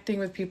connecting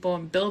with people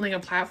and building a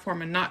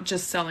platform and not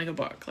just selling a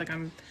book. Like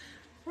I'm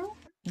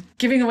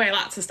giving away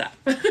lots of stuff.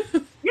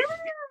 Yes.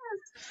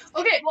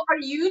 Okay, well, are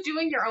you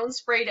doing your own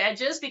sprayed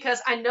edges?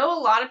 Because I know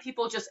a lot of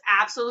people just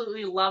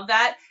absolutely love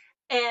that.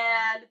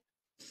 And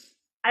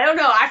I don't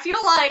know, I feel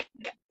like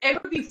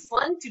it would be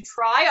fun to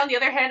try. On the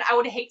other hand, I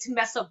would hate to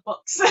mess up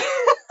books.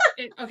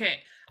 Okay,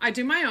 I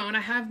do my own. I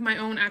have my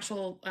own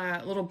actual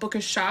little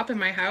bookish shop in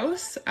my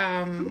house.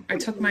 I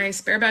took my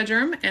spare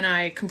bedroom and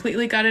I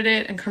completely gutted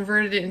it and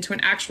converted it into an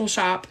actual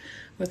shop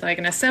with like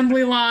an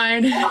assembly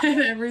line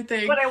and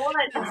everything. What I want.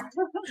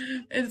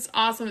 It's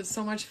awesome. It's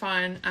so much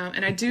fun.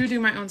 And I do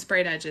my own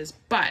sprayed edges,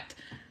 but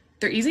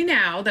they're easy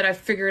now that I've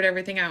figured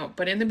everything out.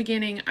 But in the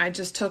beginning, I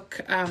just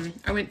took,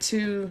 I went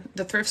to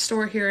the thrift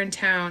store here in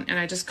town and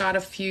I just got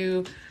a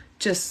few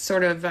just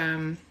sort of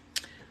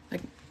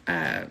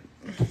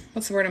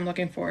what's the word I'm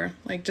looking for?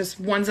 Like just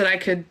ones that I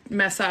could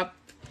mess up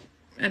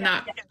and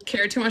not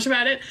care too much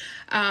about it.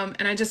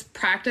 And I just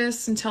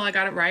practiced until I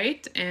got it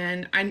right.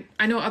 And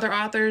I know other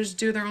authors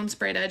do their own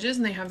sprayed edges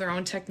and they have their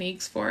own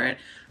techniques for it.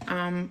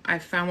 I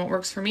found what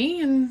works for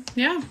me, and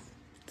yeah,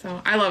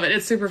 so I love it.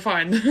 It's super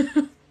fun.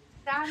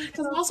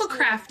 Because I'm also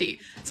crafty.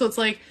 So it's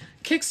like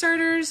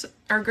Kickstarters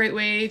are a great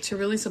way to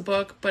release a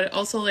book, but it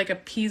also like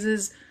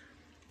appeases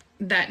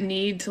that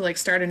need to like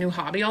start a new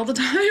hobby all the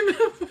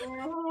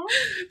time.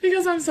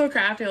 Because I'm so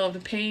crafty. I love to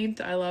paint.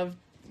 I love,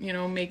 you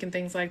know, making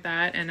things like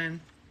that. And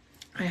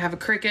I have a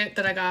Cricut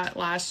that I got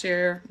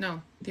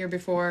the year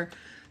before.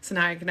 So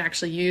now I can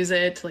actually use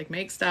it to like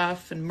make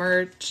stuff and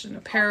merch and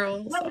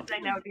apparel. That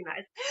would be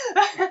nice.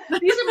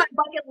 These are my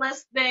bucket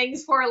list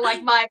things for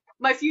like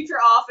my future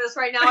office.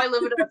 Right now I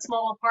live in a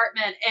small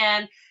apartment,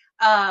 and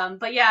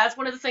but yeah, it's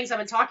one of the things I've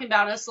been talking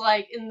about is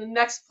like in the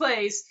next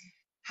place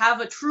have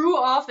a true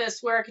office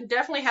where I can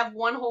definitely have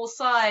one whole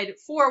side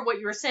for what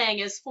you were saying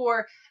is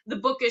for the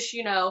bookish,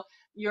 you know,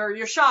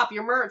 your shop,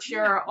 your merch,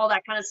 your all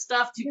that kind of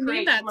stuff to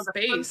create that some of the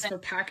space for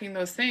packing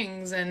those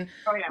things. And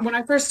oh, yeah. When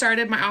I first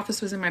started, my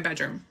office was in my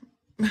bedroom,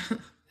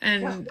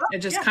 and it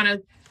just kind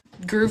of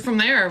grew from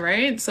there,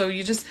 right? So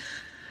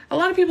a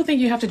lot of people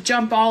think you have to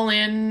jump all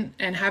in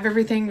and have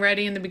everything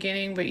ready in the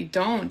beginning, but you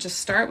don't. Just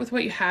start with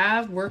what you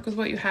have, work with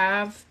what you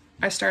have.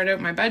 I started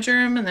out my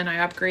bedroom, and then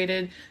I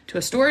upgraded to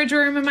a storage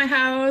room in my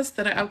house,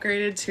 then I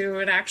upgraded to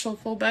an actual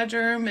full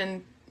bedroom,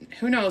 and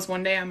who knows,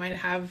 one day I might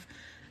have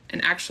an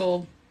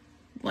actual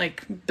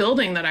like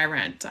building that I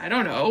rent. I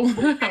don't know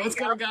how it's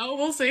gonna go.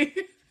 We'll see.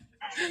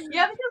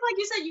 Yeah, because like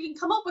you said, you can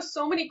come up with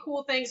so many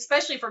cool things,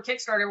 especially for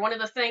Kickstarter. One of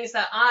the things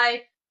that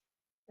I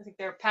think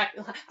they're packed.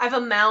 I have a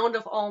mound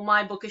of all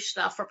my bookish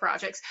stuff for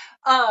projects.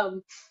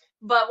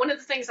 But one of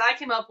the things I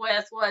came up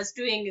with was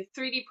doing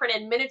 3D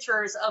printed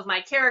miniatures of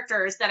my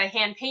characters that I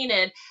hand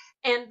painted.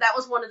 And that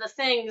was one of the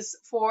things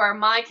for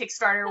my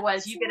Kickstarter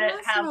was you get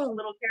to have a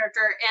little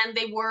character, and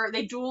they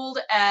dueled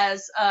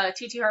as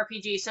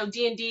TTRPG, so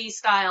D&D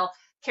style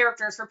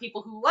characters for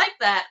people who like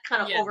that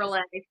kind of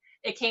overlay.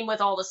 It came with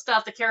all the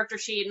stuff, the character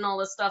sheet and all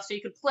the stuff, so you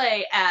could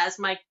play as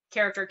my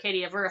character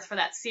Katie of Earth for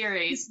that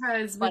series.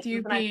 Because with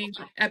you being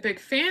an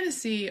epic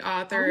fantasy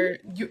author,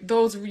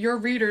 your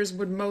readers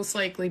would most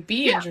likely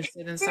be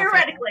interested in stuff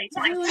theoretically. Like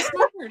that. That's really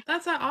smart.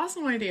 That's an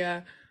awesome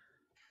idea.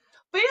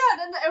 But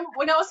yeah, and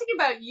when I was thinking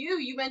about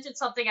you mentioned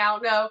something I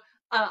don't know.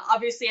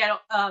 Obviously, I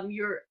don't.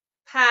 You're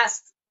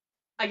past,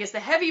 I guess, the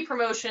heavy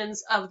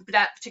promotions of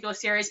that particular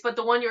series, but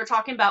the one you were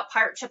talking about,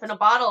 Pirate Ship in a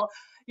Bottle.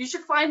 You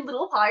should find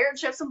little pirate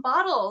ships and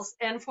bottles,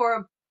 and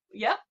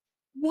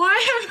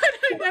Why haven't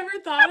I never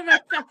thought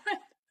about that?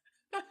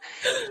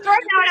 Right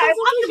now,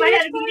 popped in my head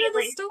part of the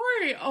immediately.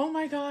 story. Oh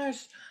my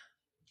gosh.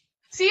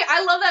 See,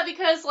 I love that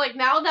because like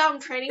now that I'm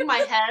training my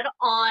head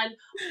on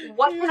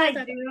what can I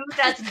Yeah, do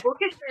that's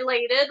bookish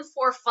related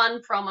for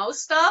fun promo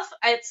stuff.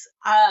 It's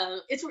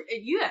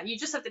yeah, you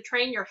just have to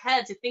train your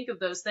head to think of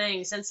those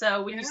things. And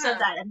so when you said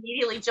yeah, that,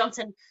 immediately jumped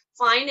in.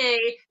 Find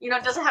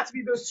it doesn't have to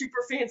be those super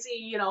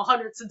fancy,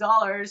 hundreds of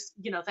dollars,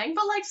 thing,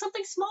 but like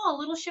something small, a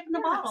little ship in the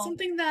yeah. bottle.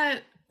 Something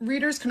that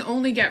readers can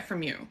only get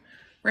from you,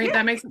 right? Yeah.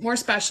 That makes it more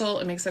special.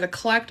 It makes it a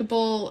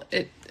collectible.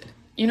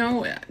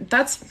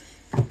 That's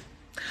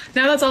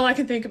now that's all I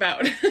can think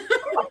about.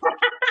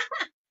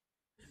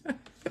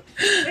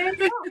 There you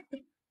go.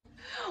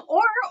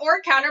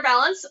 Or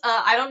counterbalance.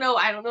 I don't know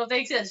if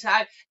they exist.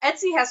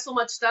 Etsy has so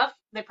much stuff.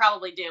 They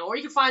probably do. Or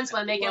you can find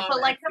someone make it, Love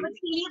but like have a Etsy.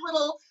 teeny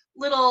little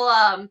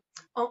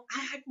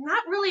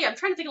not really. I'm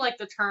trying to think of like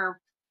the term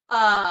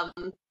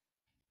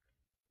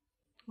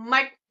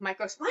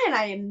micro. Man,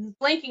 I am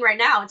blanking right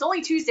now. It's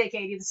only Tuesday,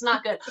 Katie. It's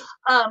not good.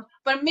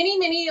 But a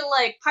mini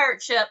like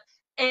pirate ship,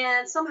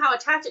 and somehow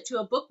attach it to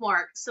a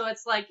bookmark. So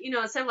it's like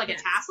instead of like a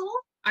Yes. tassel.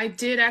 I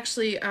did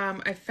actually.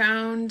 I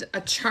found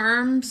a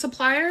charm Oh,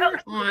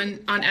 supplier on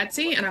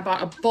Etsy, and I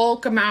bought a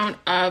bulk amount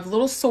of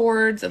little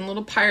swords and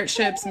little pirate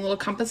ships and little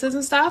compasses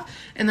and stuff.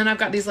 And then I've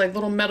got these like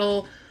little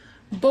metal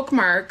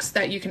bookmarks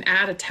that you can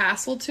add a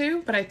tassel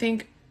to. But I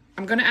think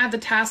I'm gonna add the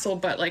tassel,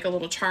 but like a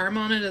little charm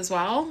on it as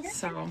well.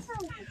 So. I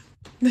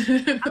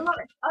love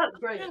it. Oh,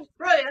 brilliant,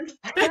 brilliant.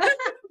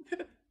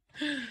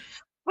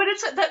 But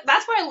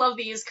that's why I love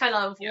these kind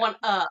of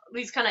Yeah.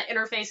 these kind of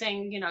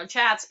interfacing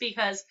chats,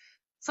 because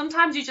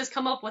sometimes you just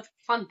come up with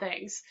fun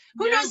things.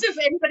 Who Yeah. knows if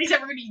anybody's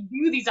ever going to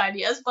do these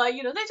ideas, but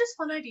they're just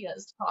fun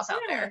ideas to toss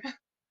out Yeah. there.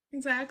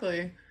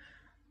 Exactly.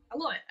 I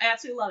love it. I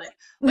absolutely love it.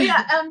 But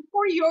yeah,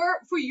 for your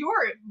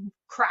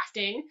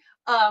crafting,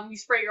 you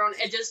spray your own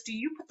edges. Do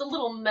you put the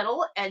little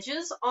metal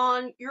edges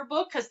on your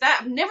book? Because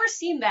I've never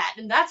seen that,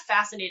 and that's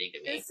fascinating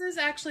to me. This is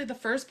actually the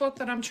first book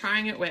that I'm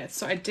trying it with.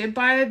 So I did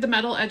buy the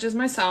metal edges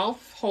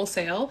myself,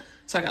 wholesale.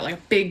 So I got like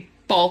a big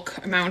bulk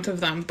amount of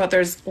them, but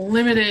there's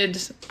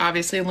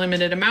obviously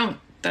limited amount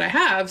that I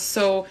have.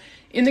 So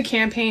in the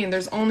campaign,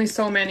 there's only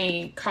so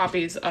many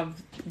copies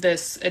of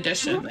this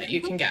edition that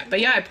you can get. But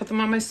yeah, I put them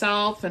on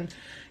myself and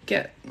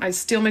I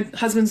steal my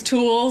husband's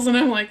tools and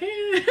I'm like, eh.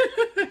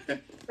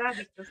 That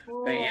is so But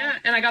cool. yeah,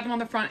 and I got them on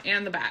the front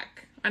and the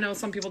back. I know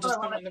some people Oh, I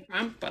just put love them it. on the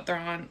front, but they're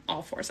on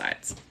all four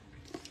sides.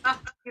 Ah,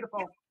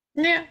 beautiful.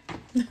 Yeah.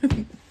 Yeah,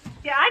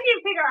 I need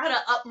to figure out how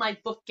to up my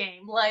book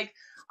game, like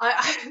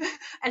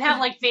and have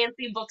like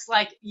fancy books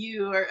like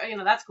you, or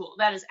that's cool.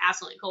 That is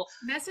absolutely cool.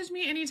 Message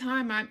me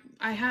anytime.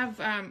 I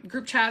have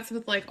group chats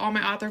with like all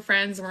my author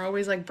friends, and we're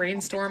always like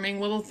brainstorming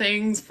little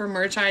things for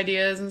merch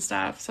ideas and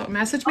stuff. So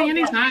message me Oh yeah,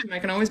 anytime. I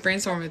can always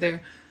brainstorm with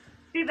you.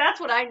 see, that's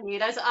what I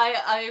need.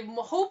 I'm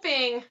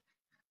hoping.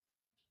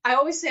 I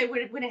always say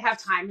when I have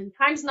time, and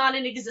time's not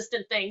an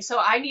existent thing, so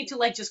I need to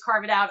like just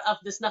carve it out of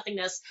this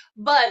nothingness.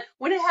 But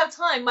when I have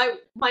time,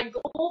 my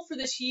goal for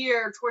this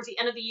year, towards the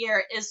end of the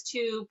year, is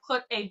to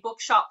put a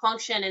bookshop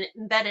function and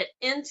embed it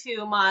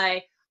into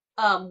my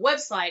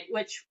website,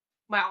 which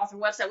my author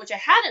website, which I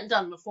hadn't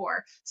done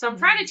before. So I'm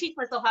trying to teach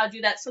myself how to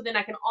do that, so then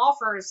I can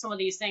offer some of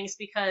these things,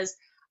 because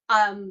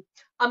I'm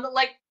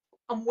like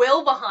I'm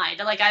well behind.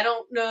 Like I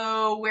don't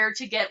know where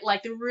to get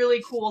like the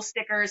really cool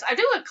stickers. I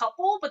do a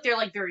couple, but they're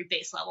like very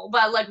base level.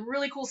 But like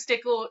really cool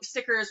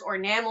stickers or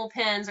enamel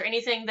pins or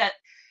anything that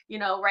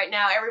right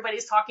now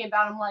everybody's talking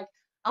about.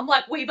 I'm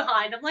like way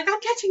behind. I'm like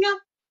I'm catching up.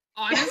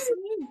 Honestly,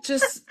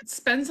 just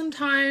spend some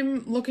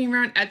time looking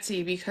around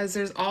Etsy because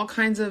there's all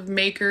kinds of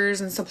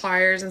makers and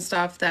suppliers and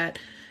stuff that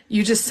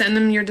you just send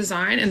them your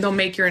design and they'll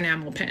make your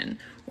enamel pin,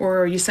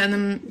 or you send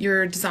them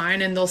your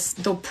design and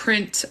they'll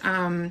print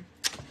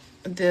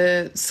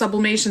the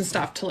sublimation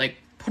stuff to like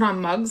put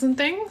on mugs and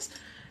things,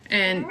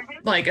 and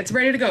like it's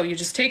ready to go. You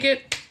just take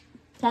it,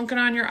 plunk it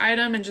on your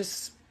item, and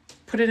just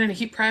put it in a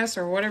heat press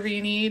or whatever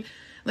you need.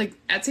 Like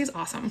Etsy's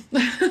awesome.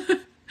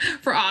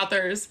 For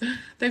authors.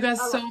 They've got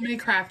so many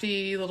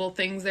crafty little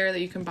things there that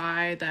you can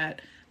buy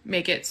that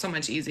make it so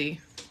much easy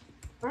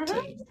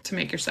to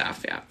make your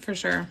stuff. Yeah, for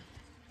sure.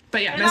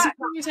 But yeah, message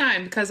me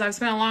anytime because I've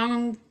spent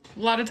a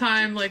lot of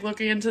time like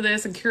looking into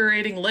this and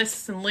curating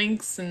lists and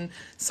links and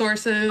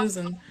sources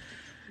and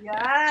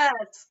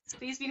Yes,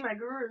 please be my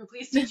guru.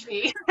 Please teach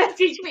me,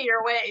 teach me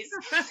your ways.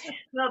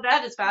 No,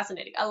 that is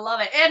fascinating. I love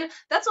it, and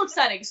that's so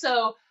exciting.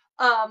 So,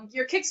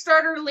 your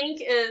Kickstarter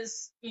link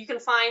is you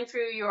can find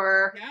through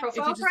your yeah,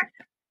 profile,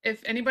 correct?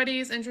 if anybody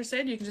is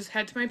interested, you can just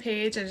head to my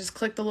page and just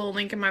click the little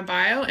link in my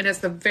bio, and it's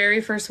the very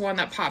first one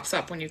that pops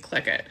up when you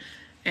click it.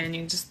 And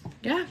you just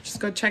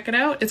go check it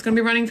out. It's going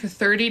to be running for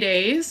 30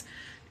 days,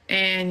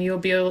 and you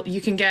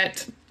can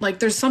get like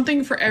there's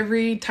something for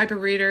every type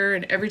of reader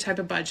and every type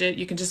of budget.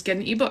 You can just get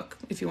an ebook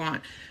if you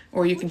want,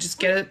 or you can just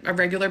get a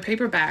regular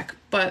paperback.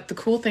 But the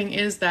cool thing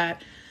is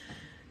that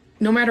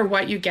no matter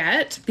what you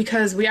get,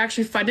 because we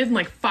actually funded in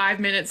like 5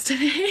 minutes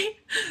today,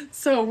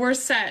 so we're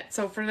set.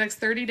 So for the next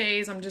 30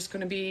 days, I'm just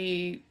going to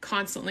be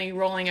constantly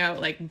rolling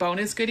out like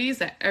bonus goodies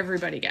that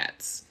everybody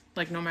gets.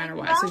 like no matter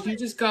what. So if you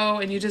just go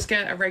and you just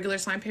get a regular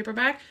signed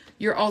paperback,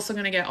 you're also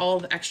going to get all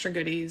the extra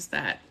goodies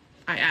that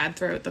I add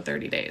throughout the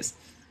 30 days.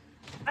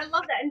 I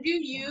love that. And do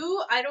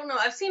you, I don't know,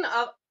 I've seen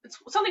it's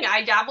something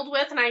I dabbled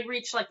with and I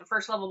reached like the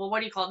first level, but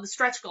what do you call it? The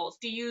stretch goals.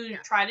 Do you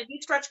try to do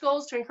stretch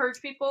goals to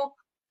encourage people?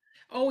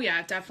 Oh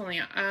yeah,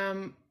 definitely.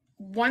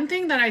 One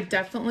thing that I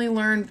definitely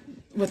learned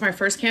with my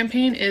first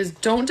campaign is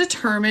don't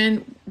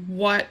determine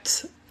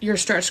what your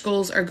stretch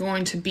goals are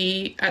going to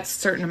be at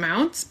certain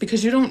amounts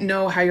because you don't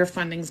know how your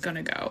funding's going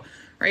to go,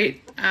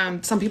 right?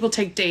 Some people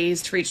take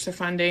days to reach their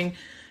funding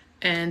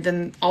and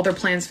then all their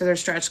plans for their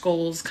stretch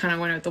goals kind of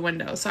went out the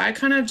window. So I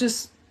kind of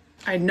just,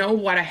 I know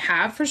what I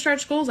have for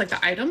stretch goals, like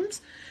the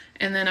items,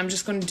 and then I'm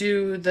just going to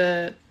do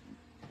the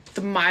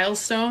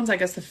milestones, I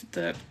guess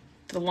the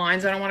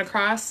lines that I want to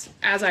cross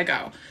as I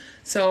go.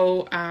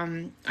 So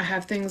I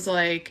have things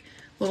like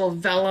little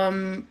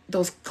vellum,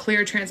 those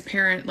clear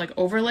transparent like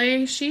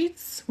overlay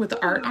sheets with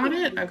the art on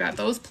it. I've got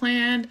those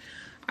planned.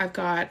 I've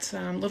got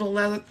little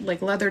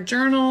leather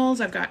journals.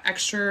 I've got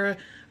extra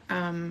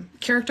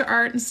character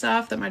art and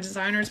stuff that my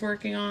designer's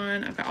working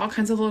on. I've got all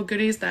kinds of little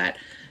goodies that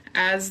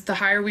as the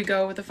higher we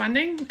go with the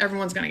funding,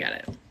 everyone's going to get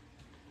it.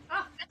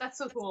 Oh, that's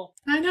so cool.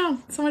 I know.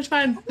 So much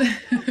fun.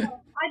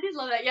 I did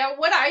love that. Yeah,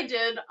 what I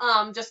did,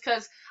 just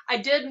because I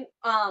did,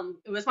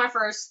 it was my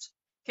first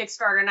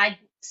Kickstarter, and I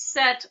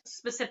set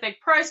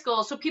specific price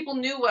goals so people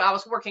knew what I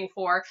was working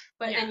for,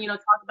 but and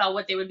talk about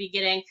what they would be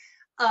getting.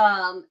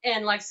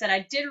 And like I said,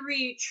 I did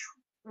reach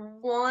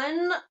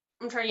one.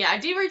 I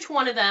did reach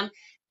one of them,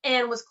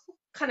 and was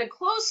kind of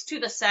close to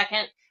the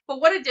second. But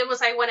what I did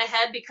was I went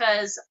ahead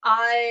because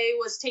I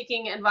was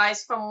taking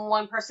advice from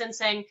one person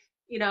saying,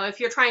 if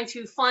you're trying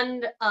to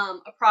fund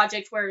a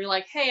project where you're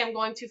like, hey, I'm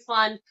going to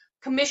fund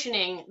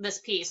commissioning this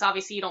piece.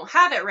 Obviously, you don't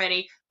have it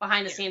ready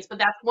behind the scenes, but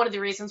that's one of the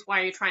reasons why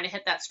you're trying to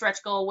hit that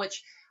stretch goal,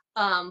 which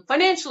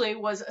financially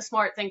was a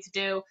smart thing to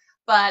do.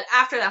 But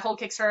after that whole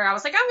Kickstarter, I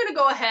was like, I'm going to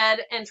go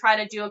ahead and try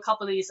to do a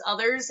couple of these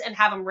others and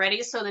have them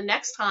ready. So the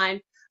next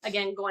time,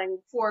 again, going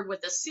forward with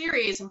this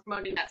series and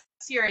promoting that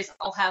series,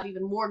 I'll have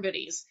even more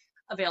goodies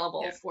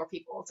available for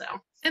people. So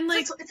and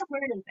like it's a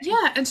learning thing.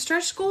 Yeah, and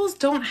stretch goals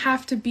don't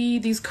have to be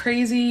these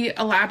crazy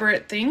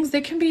elaborate things. They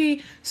can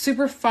be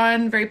super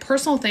fun, very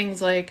personal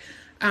things. Like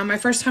my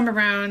first time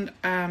around,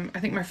 I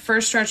think my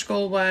first stretch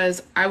goal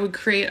was I would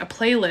create a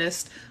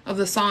playlist of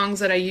the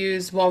songs that I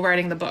used while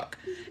writing the book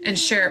and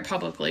share it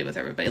publicly with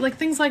everybody. Like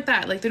things like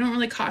that. Like they don't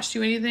really cost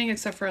you anything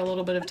except for a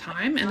little bit of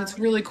time, and it's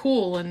really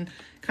cool and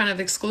kind of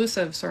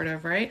exclusive sort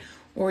of, right?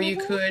 Or you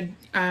could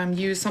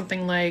use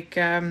something like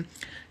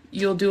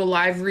you'll do a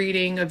live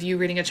reading of you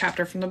reading a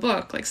chapter from the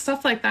book, like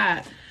stuff like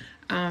that,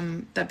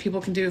 that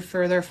people can do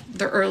for their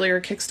earlier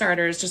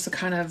Kickstarters just to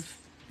kind of,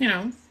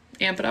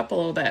 amp it up a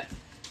little bit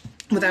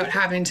without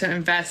having to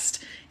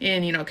invest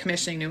in,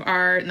 commissioning new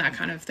art and that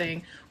kind of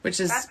thing,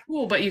 which is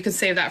cool, but you can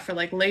save that for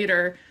like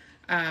later,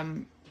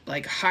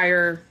 like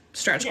higher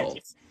stretch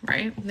goals,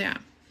 right? Yeah.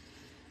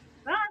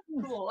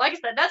 That's cool. Like I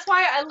said, that's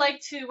why I like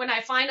to, when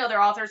I find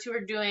other authors who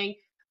are doing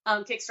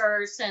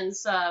Kickstarters,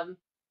 since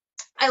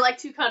I like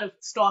to kind of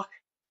stalk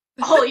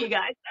all of you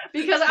guys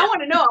because I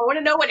want to know. I want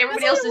to know what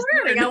everybody else is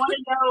doing. I want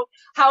to know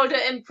how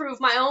to improve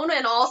my own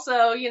and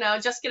also,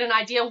 just get an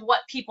idea of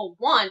what people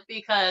want,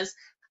 because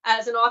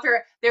as an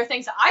author, there are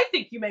things that I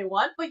think you may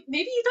want, but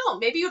maybe you don't.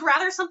 Maybe you'd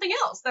rather something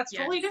else. That's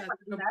totally different.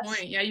 That's a good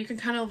point. Yeah, you can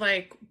kind of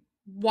like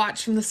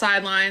watch from the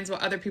sidelines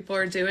what other people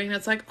are doing. And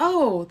it's like,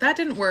 oh, that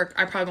didn't work.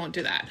 I probably won't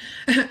do that.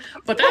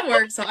 But that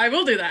worked, so I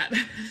will do that.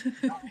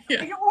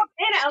 Yeah.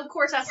 And of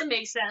course, has to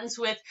make sense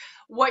with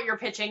what you're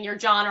pitching, your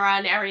genre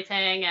and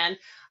everything. And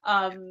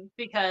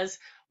because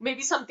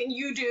maybe something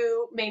you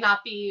do may not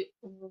be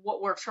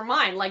what works for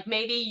mine. Like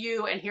maybe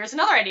you, and here's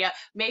another idea,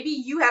 maybe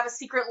you have a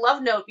secret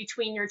love note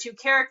between your two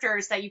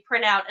characters that you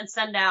print out and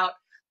send out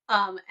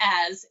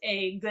as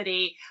a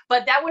goodie,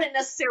 but that wouldn't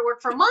necessarily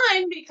work for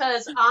mine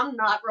because I'm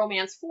not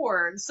romance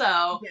forward,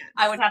 so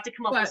I would have to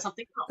come up with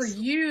something else. For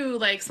you,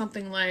 like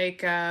something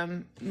like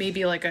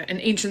maybe like an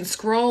ancient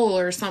scroll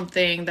or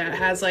something that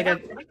has like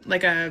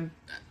a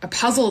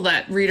puzzle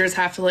that readers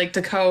have to like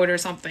decode or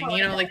something,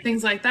 like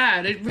things like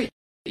that. It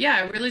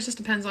really just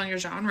depends on your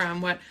genre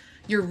and what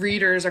your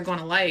readers are going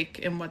to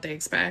like and what they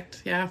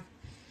expect. Yeah.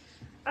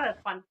 Oh,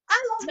 that's fun.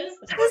 I love this.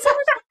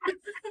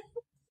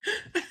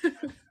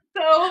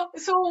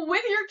 So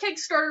with your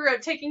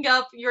Kickstarter taking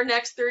up your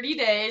next 30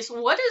 days,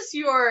 what is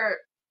your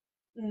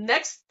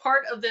next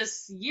part of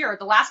this year,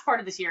 the last part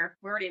of this year,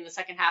 we're already in the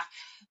second half,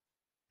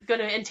 going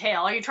to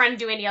entail? Are you trying to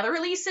do any other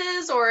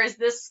releases, or is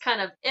this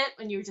kind of it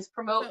when you just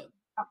promote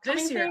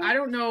upcoming this year things? I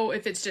don't know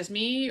if it's just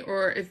me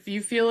or if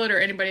you feel it or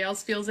anybody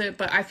else feels it,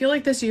 but I feel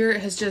like this year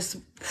has just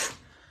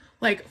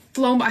like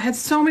flown by. I had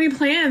so many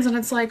plans and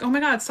it's like, oh my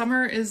god,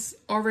 summer is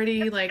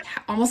already like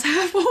almost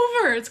half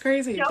over. It's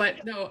crazy.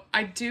 But no,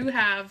 I do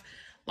have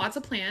lots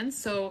of plans.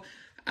 So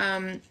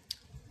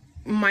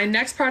my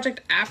next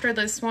project after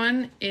this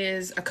one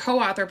is a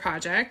co-author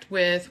project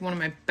with one of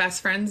my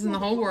best friends in the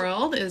whole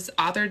world, is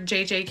author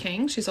JJ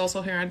King. She's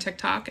also here on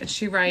TikTok, and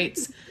she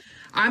writes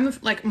I'm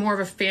like more of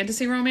a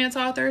fantasy romance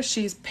author.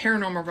 She's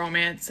paranormal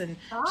romance, and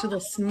she's a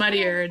little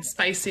smuttier and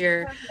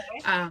spicier.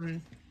 Okay.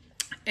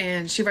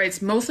 And she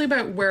writes mostly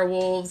about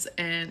werewolves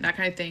and that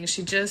kind of thing.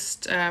 She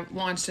just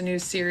launched a new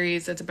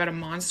series that's about a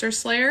monster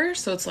slayer.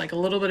 So it's like a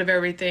little bit of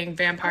everything: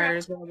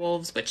 vampires,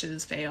 werewolves,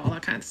 witches, fae, all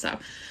that kind of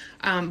stuff.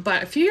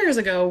 But a few years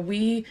ago,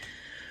 we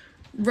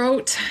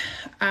wrote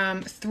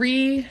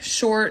 3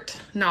 short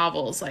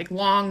novels, like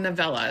long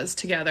novellas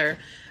together,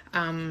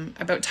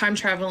 about time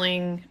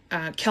traveling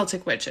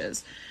Celtic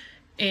witches.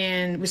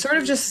 And we sort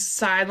of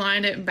just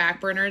sidelined it and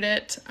backburnered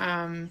it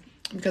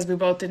because we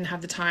both didn't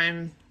have the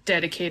time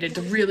dedicated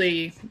to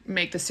really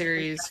make the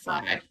series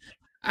fly.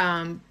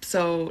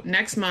 So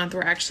next month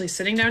we're actually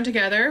sitting down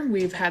together.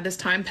 We've had this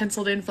time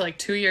penciled in for like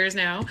 2 years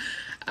now.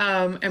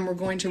 And we're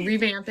going to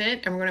revamp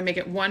it, and we're going to make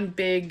it one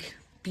big,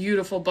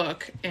 beautiful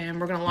book, and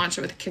we're going to launch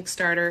it with a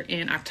Kickstarter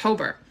in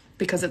October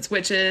because it's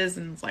witches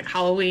and it's like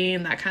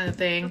Halloween, that kind of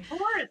thing. Of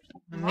course.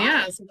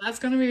 Yeah, so that's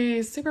going to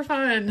be super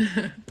fun.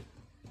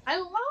 I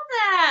love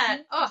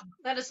that. Oh,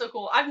 that is so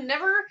cool. I've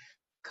never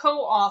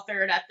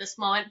co-authored at this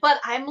moment, but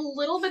I'm a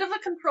little bit of a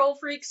control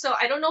freak, so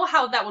I don't know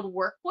how that would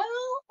work well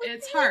with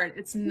It's me. hard.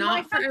 It's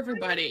not for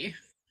everybody.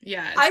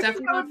 Yeah, it's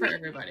definitely not for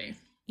everybody.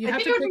 You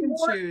have to pick and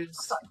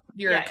choose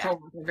your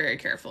co-author very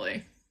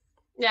carefully.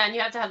 Yeah, and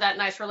you have to have that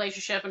nice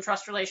relationship and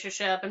trust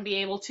relationship and be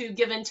able to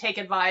give and take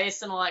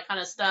advice and all that kind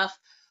of stuff.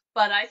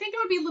 But I think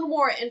I would be a little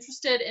more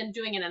interested in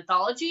doing an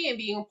anthology and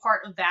being a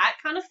part of that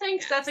kind of thing,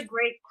 because that's a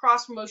great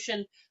cross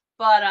promotion.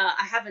 But I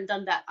haven't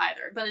done that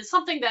either. But it's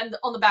something that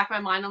on the back of my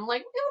mind, I'm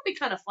like, it would be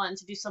kind of fun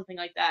to do something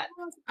like that.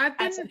 I've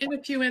been in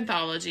a few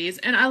anthologies,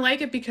 and I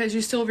like it because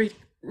you still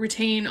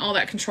retain all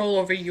that control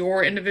over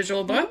your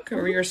individual book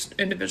or your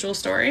individual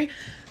story,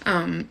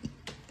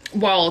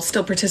 while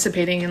still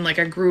participating in like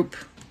a group.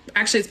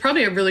 Actually, it's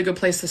probably a really good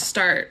place to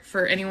start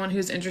for anyone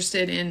who's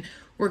interested in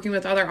working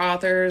with other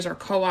authors or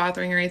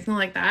co-authoring or anything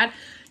like that.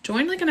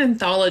 Join like an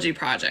anthology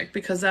project,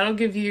 because that'll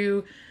give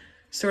you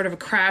sort of a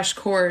crash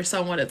course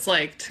on what it's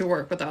like to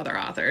work with other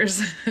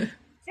authors.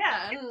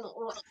 Yeah,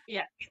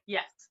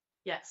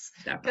 yes.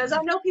 Because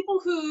I know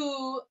people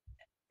who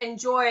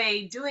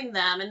enjoy doing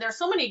them, and there's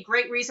so many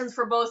great reasons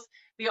for both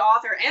the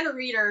author and a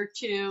reader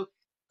to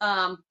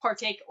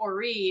partake or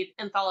read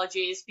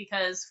anthologies,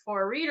 because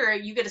for a reader,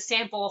 you get to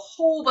sample a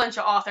whole bunch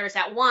of authors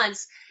at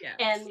once,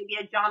 and maybe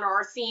a genre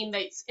or theme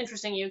that's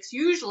interesting you, because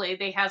usually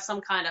they have some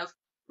kind of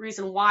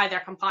reason why they're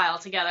compiled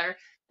together.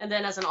 And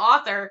then as an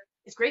author,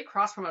 it's great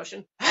cross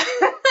promotion.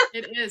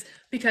 It is,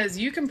 because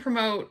you can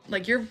promote,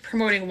 like you're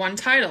promoting one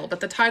title, but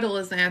the title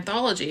is the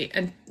anthology,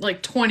 and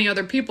like 20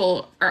 other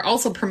people are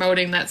also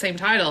promoting that same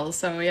title.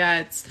 So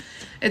yeah,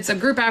 it's a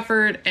group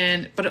effort,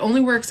 but it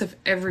only works if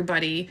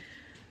everybody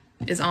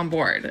is on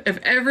board, if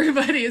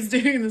everybody is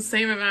doing the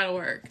same amount of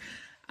work.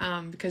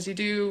 Because you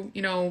do,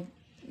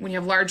 when you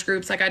have large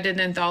groups, like I did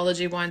an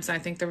anthology once, I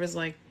think there was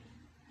like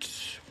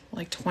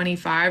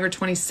 25 or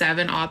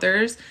 27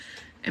 authors,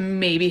 and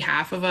maybe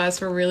half of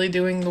us were really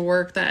doing the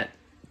work that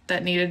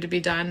needed to be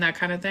done, that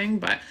kind of thing.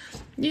 But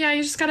yeah,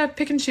 you just gotta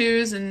pick and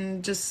choose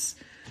and just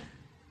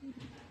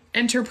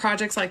enter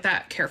projects like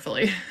that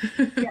carefully.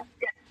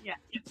 Yeah.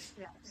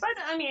 But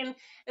I mean,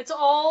 it's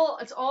all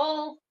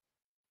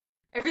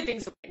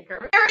everything's a learning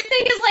curve.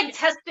 Everything is like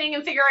testing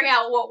and figuring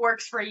out what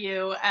works for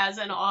you as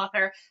an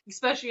author,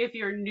 especially if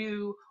you're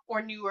new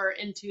or newer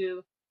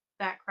into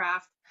that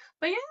craft.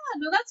 But yeah,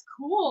 no, that's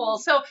cool.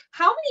 So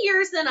how many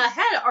years then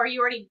ahead are you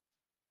already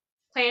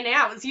planning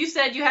out? As you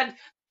said, you had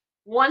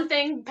one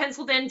thing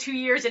penciled in 2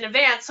 years in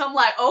advance. So I'm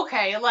like,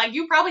 okay, like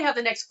you probably have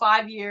the next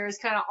 5 years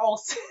kind of all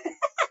set.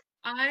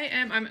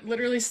 I'm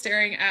literally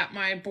staring at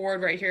my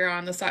board right here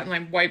on the side of my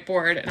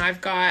whiteboard, and I've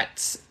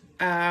got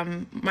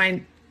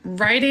my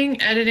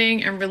writing,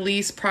 editing, and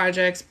release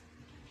projects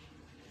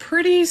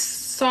pretty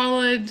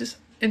solid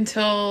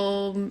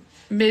until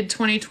mid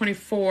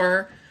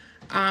 2024.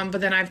 But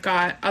then I've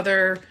got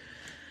other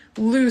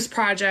loose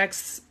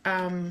projects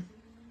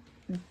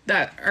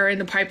that are in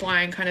the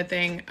pipeline kind of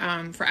thing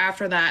for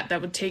after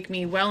that would take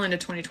me well into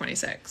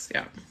 2026.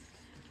 Yeah.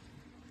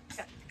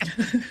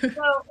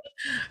 So,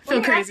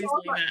 feel crazy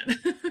saying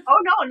that.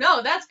 Oh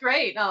no, that's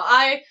great. No,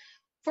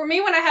 for me,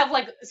 when I have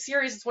like a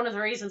series, it's one of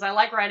the reasons I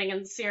like writing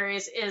in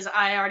series is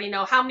I already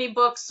know how many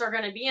books are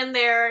going to be in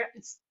there.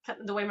 It's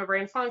the way my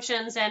brain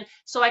functions, and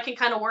so I can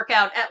kind of work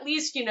out at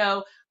least,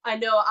 I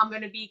know I'm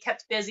going to be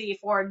kept busy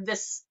for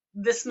this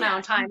amount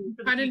of time.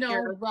 You kind of know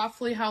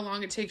roughly how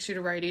long it takes you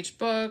to write each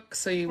book,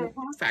 so you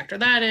factor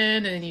that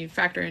in, and you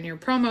factor in your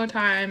promo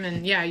time,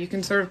 and yeah, you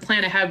can sort of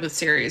plan ahead with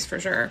series for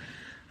sure.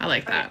 I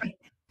like that.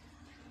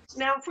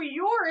 Now for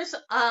yours,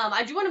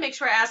 I do want to make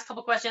sure I ask a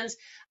couple questions.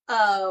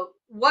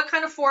 What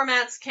kind of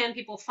formats can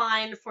people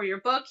find for your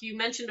book? You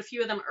mentioned a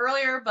few of them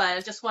earlier, but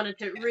I just wanted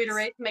to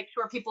reiterate to make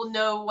sure people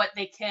know what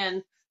they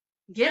can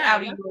get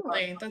out of your book.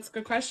 That's a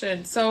good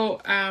question. So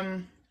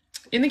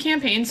in the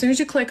campaign, as soon as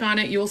you click on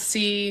it, you'll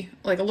see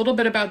like a little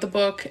bit about the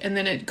book, and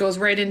then it goes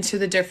right into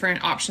the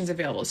different options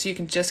available. So you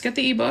can just get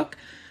the ebook,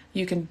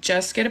 You can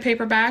just get a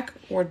paperback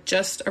or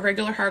just a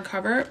regular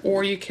hardcover,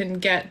 or you can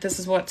get, this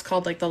is what's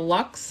called like the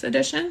luxe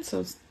edition.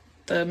 So it's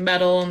the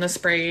metal and the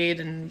sprayed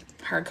and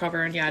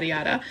hardcover and yada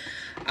yada.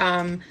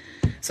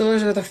 So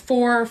those are the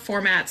four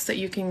formats that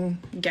you can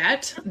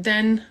get.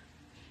 Then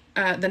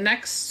the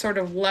next sort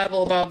of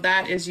level above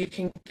that is you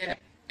can get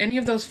any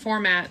of those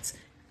formats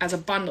as a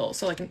bundle.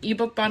 So like an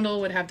ebook bundle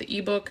would have the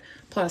ebook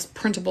plus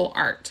printable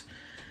art.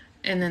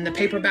 And then the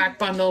paperback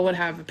bundle would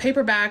have a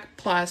paperback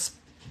plus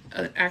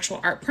an actual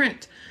art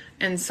print,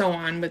 and so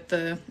on with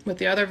the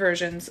other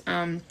versions.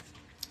 Then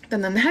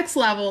the next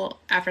level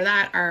after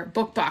that are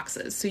book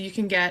boxes. So you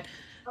can get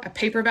a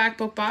paperback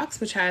book box,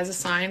 which has a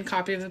signed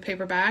copy of the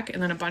paperback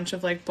and then a bunch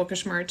of like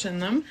bookish merch in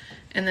them.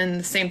 And then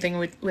the same thing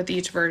with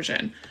each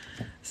version.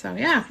 So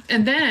yeah.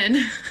 And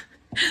then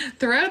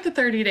throughout the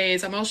 30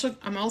 days, I'm also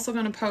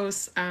going to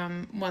post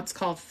what's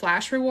called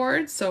flash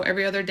rewards. So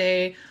every other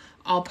day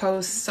I'll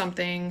post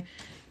something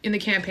in the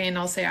campaign.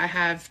 I'll say I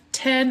have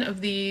 10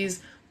 of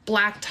these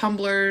black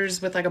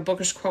tumblers with like a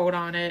bookish quote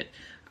on it.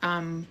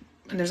 And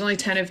there's only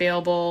 10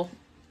 available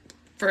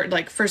for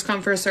like first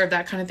come, first serve,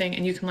 that kind of thing.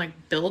 And you can like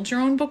build your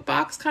own book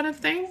box kind of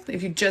thing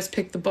if you just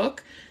pick the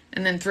book.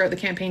 And then throughout the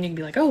campaign, you can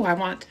be like, oh, I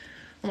want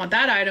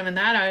that item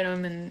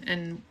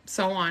and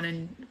so on.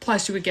 And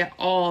plus you would get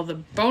all the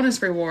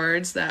bonus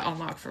rewards that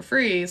unlock for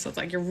free. So it's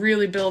like you're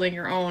really building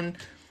your own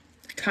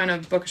kind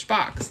of bookish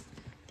box.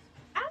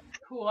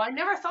 That's cool. I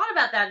never thought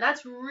about that.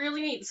 That's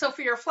really neat. So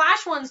for your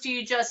flash ones, do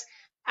you just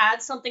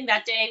add something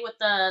that day with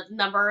the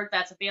number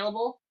that's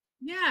available?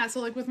 Yeah, so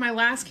like with my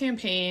last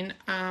campaign,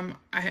 I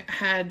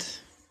had,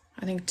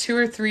 I think, 2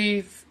 or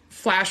 3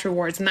 flash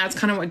rewards, and that's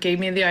kind of what gave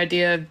me the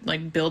idea of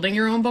like building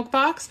your own book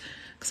box.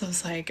 Because I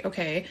was like,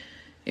 okay,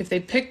 if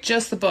they pick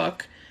just the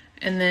book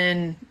and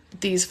then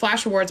these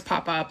flash rewards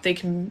pop up, they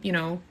can,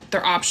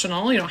 they're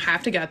optional. You don't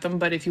have to get them,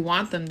 but if you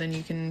want them, then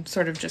you can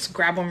sort of just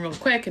grab one real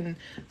quick and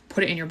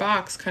put it in your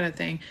box kind of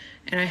thing.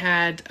 And I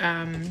had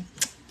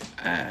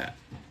a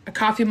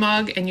coffee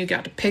mug, and you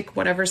got to pick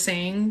whatever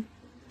saying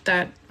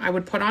that I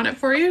would put on it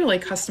for you,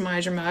 like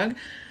customize your mug.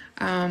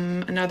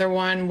 Another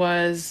one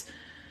was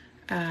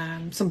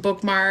some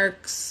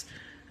bookmarks.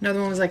 Another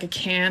one was like a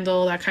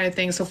candle, that kind of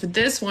thing. So for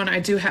this one,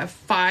 I do have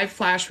 5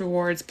 flash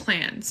rewards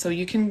planned. So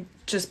you can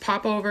just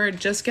pop over,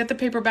 just get the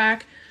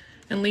paperback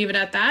and leave it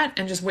at that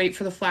and just wait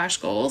for the flash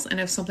goals.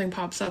 And if something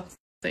pops up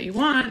that you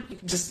want, you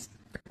can just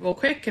real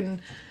quick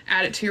and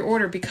add it to your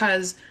order,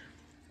 because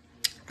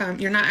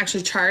you're not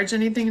actually charged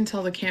anything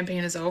until the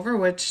campaign is over,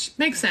 which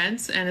makes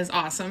sense and is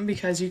awesome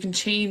because you can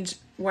change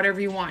whatever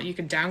you want. You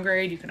can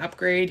downgrade, you can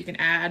upgrade, you can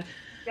add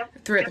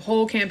throughout the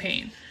whole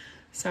campaign.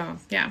 So,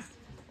 yeah.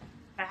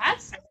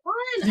 That's fun.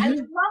 I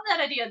love that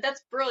idea.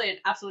 That's brilliant.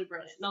 Absolutely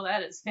brilliant. No,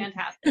 that is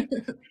fantastic.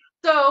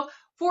 So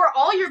for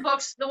all your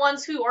books, the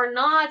ones who are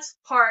not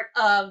part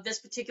of this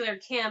particular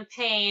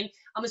campaign,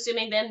 I'm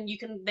assuming then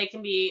they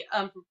can be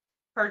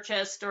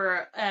purchased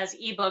or as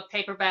ebook,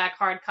 paperback,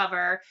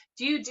 hardcover.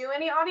 Do you do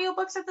any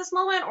audiobooks at this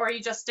moment, or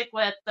you just stick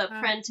with the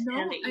print?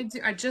 No, I do.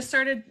 I just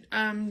started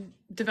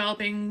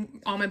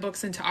developing all my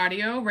books into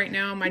audio. Right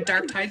now, my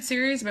Dark Tide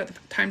series about the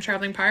time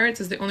traveling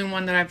pirates is the only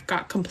one that I've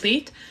got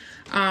complete.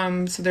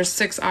 So there's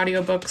 6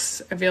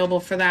 audiobooks available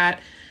for that.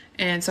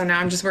 And so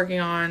now I'm just working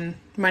on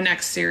my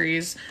next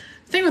series.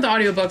 The thing with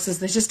audiobooks is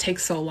they just take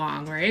so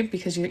long, right?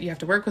 Because you have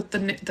to work with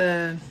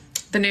the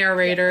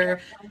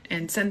narrator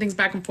and send things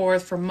back and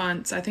forth for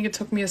months. I think it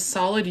took me a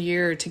solid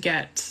year to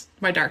get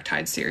my Dark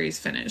Tide series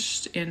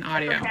finished in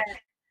audio. Okay.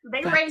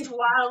 They range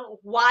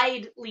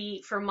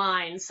widely for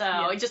mine,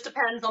 so it just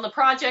depends on the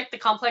project, the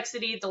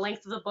complexity, the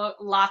length of the book,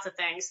 lots of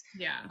things.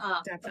 Yeah,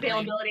 definitely.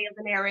 Availability of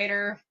the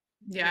narrator.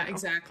 Yeah,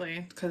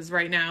 exactly. Because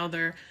right now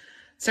they're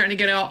starting to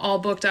get all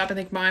booked up. I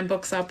think mine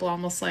books up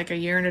almost like a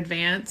year in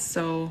advance,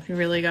 so you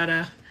really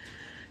gotta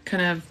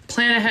kind of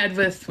plan ahead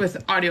with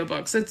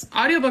audiobooks.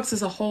 Audiobooks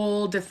is a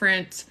whole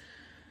different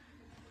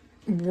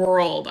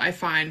world, I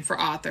find, for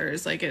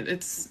authors. Like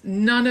it's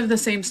none of the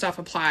same stuff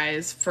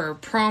applies for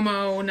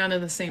promo, none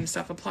of the same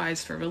stuff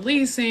applies for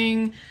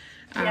releasing.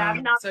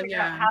 I'm not figuring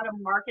out how to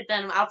market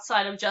them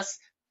outside of just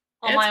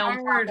on my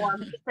own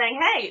platform, just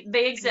saying, hey,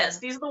 they exist.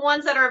 These are the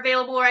ones that are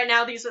available right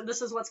now.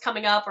 This is what's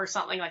coming up or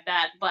something like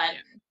that. But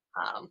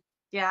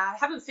I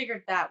haven't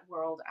figured that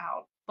world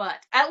out. But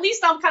at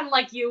least I'm kind of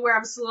like you, where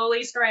I'm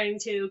slowly starting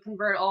to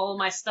convert all of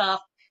my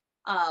stuff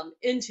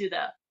into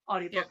the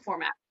audiobook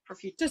format for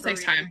future. Just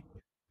takes time.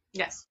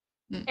 Yes.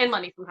 And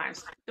money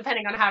sometimes,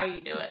 depending on how you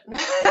do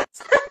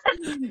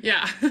it.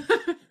 Yeah.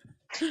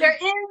 There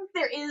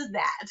is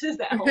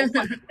that whole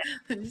fun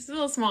thing. Just a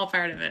little small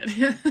part of it.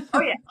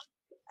 Oh yeah.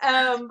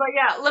 But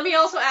yeah, let me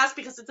also ask,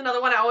 because it's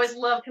another one I always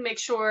love to make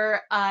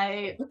sure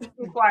I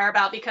inquire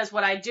about, because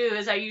what I do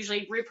is I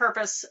usually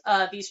repurpose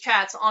these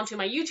chats onto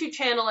my YouTube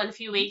channel in a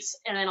few weeks,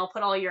 and then I'll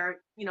put all your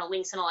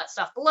links and all that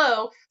stuff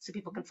below so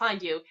people can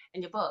find you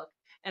and your book,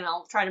 and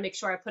I'll try to make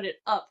sure I put it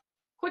up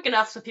quick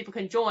enough so people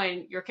can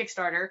join your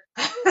Kickstarter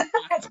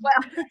as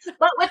well.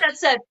 But with that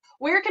said,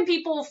 where can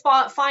people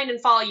find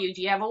and follow you?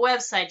 Do you have a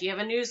website? Do you have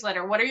a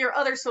newsletter? What are your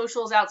other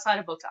socials outside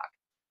of Book Talk?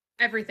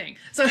 Everything.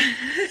 So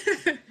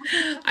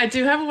I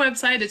do have a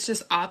website. It's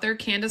just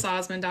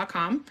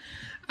authorcandaceosmond.com.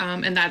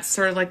 And that's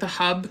sort of like the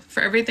hub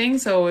for everything.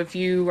 So if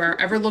you are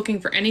ever looking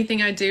for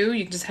anything I do,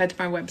 you can just head to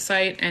my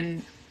website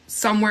and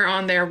somewhere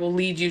on there will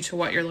lead you to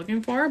what you're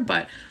looking for.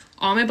 But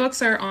all my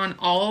books are on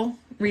all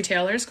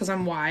retailers because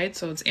I'm wide.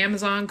 So it's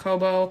Amazon,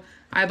 Kobo,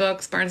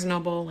 iBooks, Barnes& and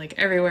Noble, like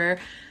everywhere.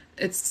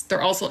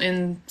 They're also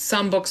in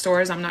some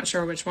bookstores. I'm not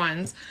sure which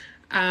ones.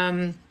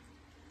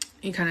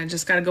 You kind of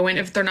just got to go in.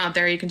 If they're not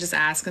there, you can just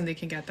ask and they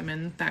can get them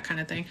in, that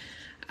kind of thing.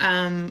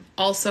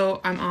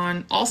 Also, I'm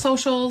on all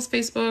socials,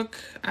 Facebook,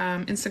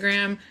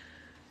 Instagram,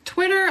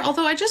 Twitter,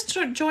 although I just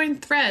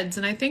joined Threads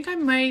and I think I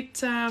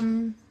might, I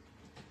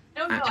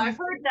don't know. I've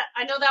heard that.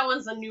 I know that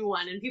one's a new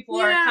one, and people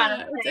are kind of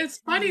yeah, like, it's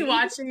funny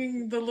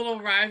watching the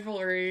little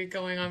rivalry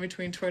going on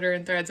between Twitter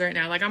and Threads right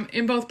now. Like I'm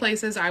in both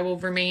places, I will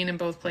remain in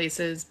both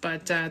places,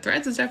 but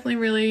Threads is definitely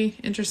really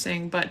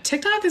interesting. But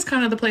TikTok is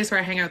kind of the place where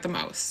I hang out the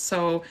most.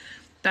 So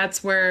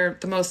that's where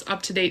the most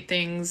up-to-date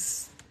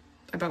things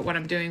about what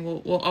I'm doing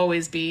will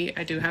always be.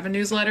 I do have a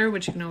newsletter,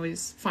 which you can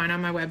always find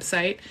on my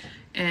website.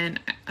 And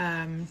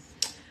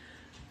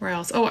where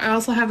else? Oh, I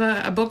also have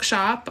a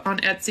bookshop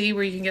on Etsy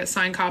where you can get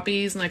signed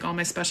copies and like all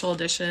my special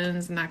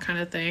editions and that kind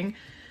of thing.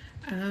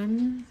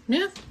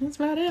 Yeah, that's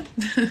about it.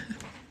 no,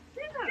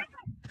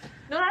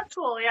 that's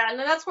cool. Yeah, and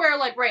that's where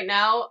like right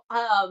now,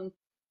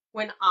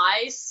 when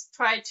I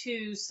try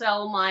to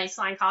sell my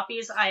signed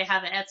copies, I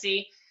have an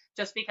Etsy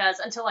just because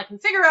until I can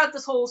figure out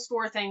this whole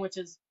store thing, which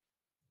is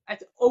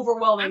it's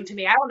overwhelming to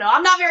me. I don't know.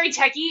 I'm not very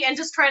techie and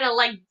just trying to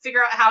like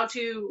figure out how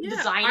to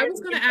design I it.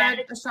 was going to add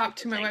a shop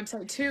to my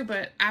website too,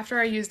 but after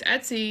I used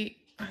Etsy,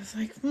 I was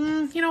like,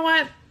 you know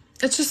what?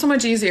 It's just so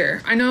much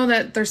easier. I know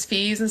that there's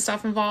fees and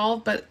stuff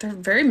involved, but they're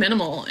very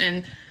minimal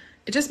and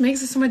it just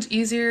makes it so much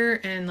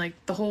easier. And like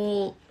the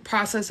whole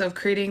process of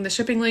creating the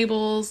shipping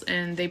labels,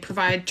 and they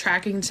provide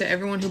tracking to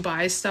everyone who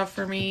buys stuff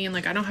for me. And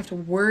like, I don't have to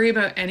worry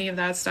about any of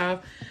that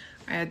stuff.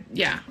 I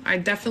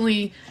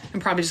definitely am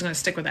probably just going to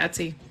stick with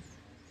Etsy.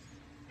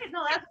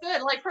 No, that's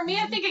good. Like for me,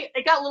 I think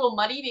it got a little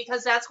muddy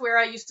because that's where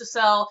I used to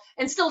sell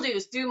and still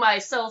do my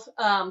self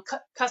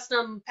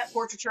custom pet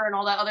portraiture and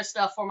all that other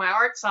stuff for my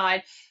art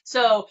side.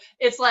 So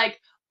it's like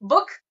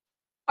book,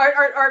 art,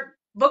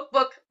 book,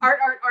 art.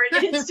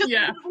 And it's just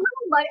Yeah.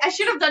 like I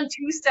should have done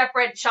two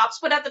separate shops,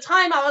 but at the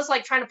time I was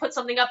like trying to put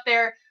something up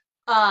there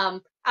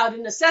out of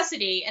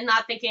necessity and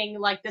not thinking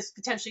like this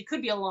potentially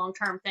could be a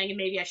long-term thing and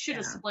maybe I should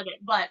have split it.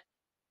 But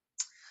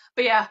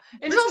yeah,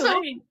 it's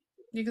also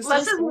You can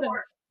less still is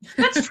more.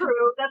 That's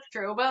true. That's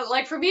true. But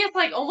like for me, it's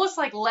like almost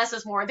like less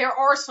is more. There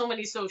are so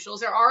many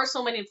socials. There are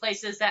so many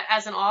places that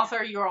as an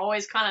author, you're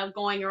always kind of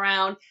going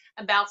around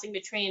and bouncing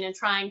between and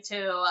trying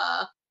to,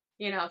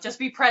 just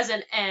be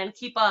present and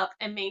keep up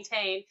and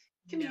maintain.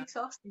 It can be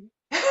exhausting.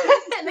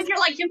 And then you're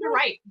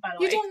right, by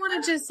the way. You don't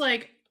want to just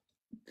like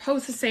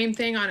post the same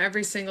thing on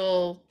every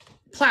single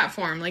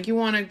platform. Like you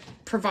want to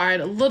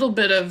provide a little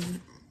bit of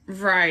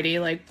variety,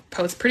 like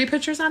post pretty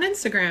pictures on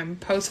Instagram,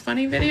 post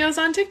funny videos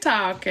on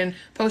TikTok, and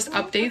post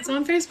updates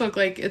on Facebook.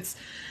 Like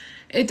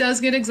it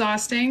does get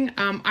exhausting.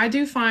 I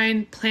do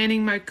find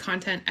planning my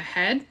content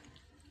ahead.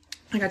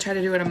 Like I try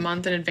to do it a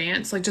month in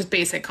advance, like just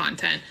basic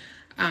content.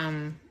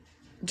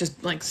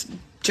 Just like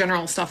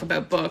general stuff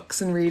about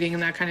books and reading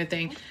and that kind of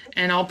thing.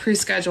 And I'll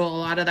pre-schedule a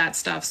lot of that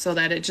stuff so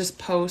that it just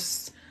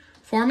posts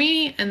for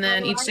me, and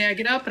then each day I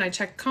get up and I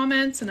check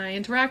comments and I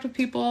interact with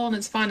people and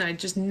it's fun. I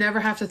just never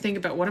have to think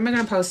about what am I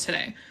going to post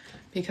today,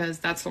 because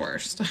that's the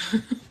worst.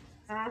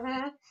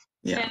 Yeah.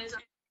 And,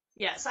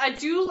 yes, I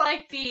do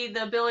like the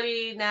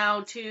ability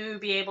now to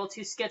be able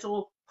to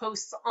schedule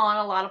posts on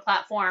a lot of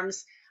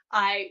platforms.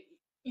 I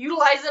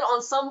utilize it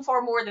on some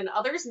far more than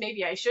others.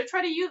 Maybe I should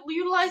try to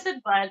utilize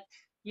it, but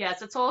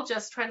yes, it's all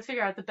just trying to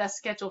figure out the best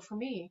schedule for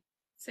me.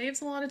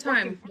 Saves a lot of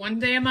time. One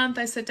day a month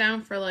I sit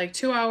down for like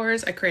 2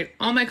 hours. I create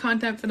all my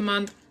content for the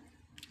month,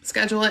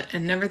 schedule it,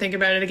 and never think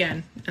about it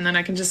again. And then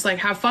I can just like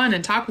have fun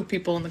and talk with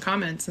people in the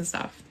comments and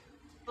stuff.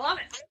 Love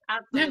it.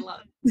 Absolutely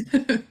love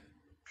it.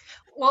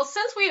 Well,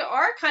 since we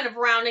are kind of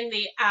rounding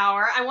the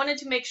hour, I wanted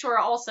to make sure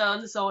also,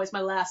 and this is always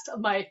my last of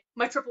my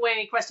triple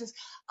whammy questions,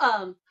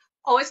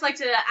 always like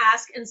to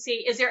ask and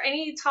see, is there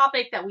any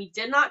topic that we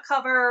did not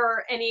cover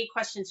or any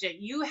questions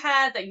that you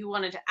had that you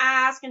wanted to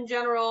ask in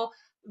general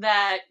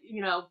that,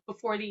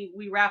 before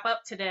we wrap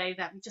up today,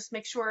 that we just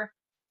make sure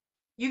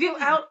you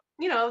get out,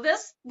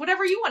 this,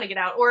 whatever you want to get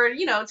out, or,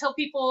 tell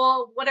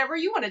people whatever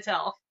you want to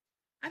tell.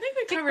 I think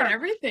we covered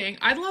everything.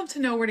 I'd love to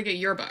know where to get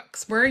your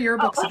books. Where are your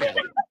books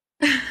available?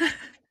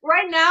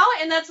 Right now,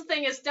 and that's the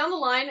thing, is down the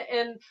line,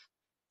 and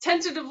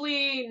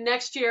tentatively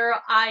next year,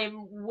 I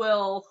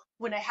will,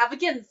 when I have,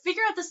 again,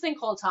 figure out this thing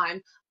called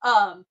time,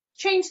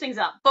 change things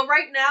up. But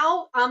right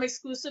now, I'm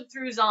exclusive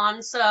through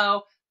Zon,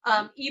 so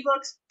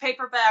ebooks,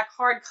 paperback,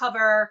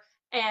 hardcover,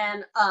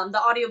 and the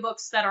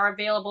audiobooks that are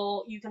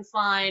available you can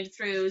find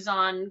through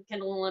Zon,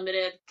 Kindle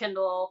Unlimited,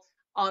 Kindle,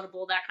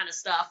 Audible, that kind of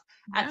stuff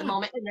at the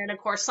moment. And then, of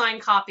course,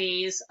 signed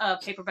copies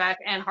of paperback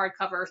and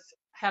hardcover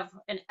have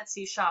an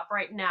Etsy shop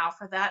right now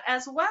for that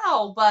as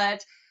well.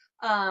 But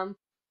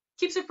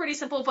keeps it pretty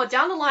simple. But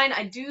down the line,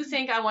 I do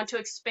think I want to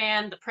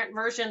expand the print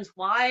versions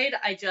wide.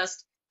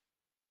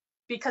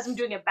 Because I'm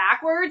doing it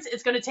backwards,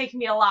 it's going to take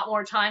me a lot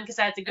more time because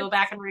I had to go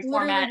back and Literally reformat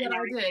what and I did.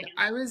 everything.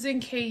 I was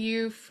in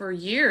KU for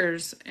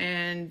years,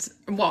 and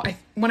well,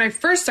 when I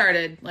first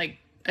started, like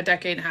a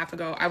decade and a half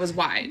ago, I was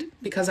wide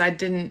because I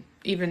didn't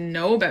even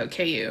know about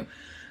KU.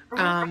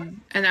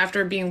 And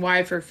after being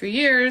wide for a few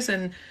years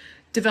and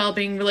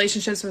developing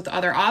relationships with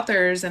other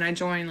authors, and I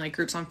joined like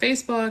groups on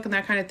Facebook and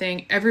that kind of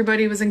thing,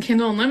 everybody was in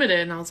Kindle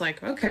Unlimited, and I was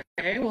like, okay,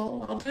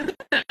 well, I'll do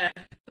that.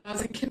 I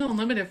was in Kindle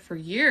Unlimited for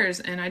years,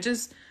 and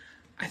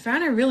I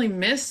found I really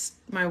missed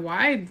my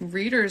wide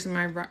readers and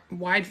my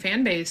wide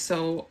fan base.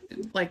 So,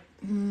 like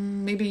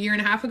maybe a year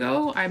and a half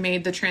ago, I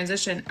made the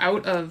transition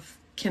out of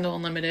Kindle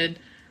Unlimited,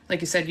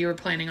 like you said you were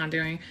planning on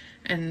doing,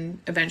 and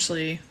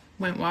eventually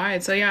went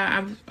wide. So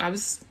yeah, I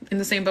was in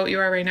the same boat you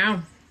are right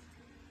now.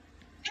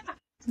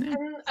 Yeah.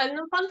 And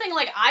the fun thing,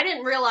 like, I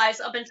didn't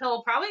realize up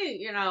until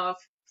probably,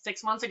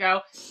 6 months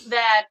ago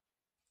that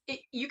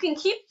you can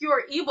keep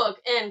your ebook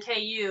in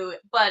KU,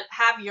 but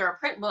have your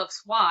print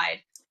books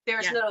wide.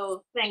 There's Yeah.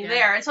 no thing Yeah.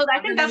 there. And so I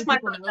Not think many that's my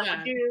people first know step. Would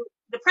that. do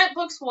the print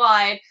books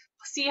wide,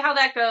 see how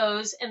that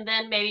goes, and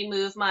then maybe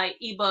move my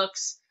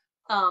ebooks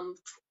um,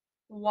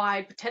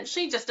 wide,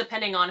 potentially, just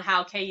depending on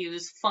how KU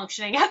is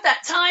functioning at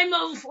that time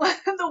of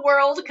the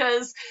world,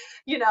 because,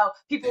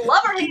 people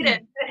love or hate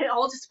it. It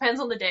all just depends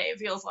on the day, it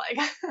feels like.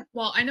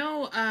 Well, I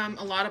know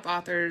a lot of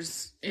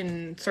authors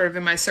in sort of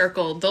in my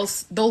circle,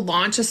 they'll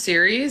launch a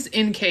series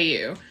in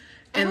KU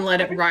and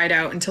let it ride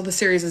out until the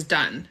series is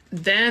done.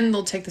 Then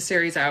they'll take the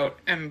series out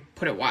and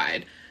put it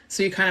wide.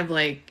 So you kind of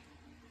like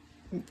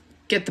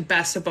get the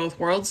best of both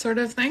worlds sort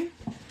of thing.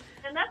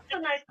 And that's the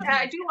nice.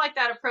 I do like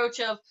that approach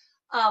of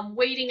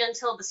waiting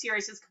until the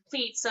series is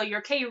complete. So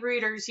your K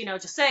readers,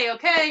 just say,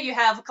 okay, you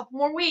have a couple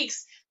more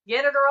weeks,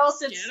 get it, or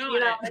else it's Get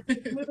on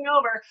it's it. moving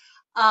over.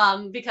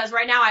 Because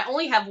right now I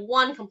only have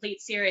one complete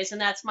series,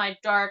 and that's my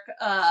dark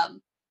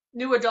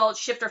new adult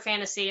shifter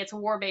fantasy. It's a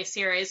war-based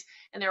series,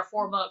 and there are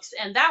 4 books.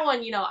 And that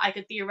one, I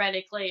could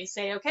theoretically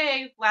say,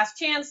 okay, last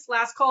chance,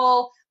 last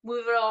call,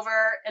 move it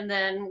over, and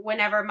then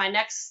whenever my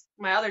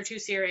other 2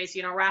 series,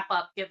 wrap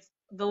up, give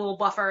the little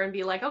buffer and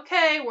be like,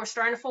 okay, we're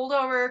starting to fold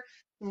over,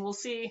 and we'll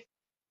see.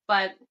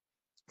 But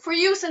for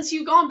you, since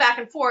you've gone back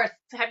and forth,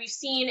 have you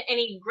seen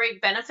any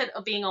great benefit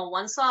of being on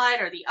one side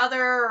or the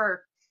other,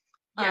 or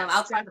Yes,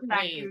 outside of the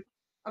fact definitely. you?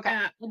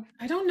 Okay.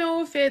 I don't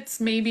know if it's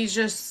maybe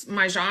just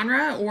my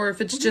genre or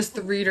if it's just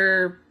the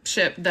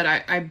readership that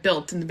I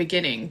built in the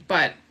beginning,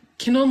 but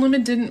Kindle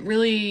Unlimited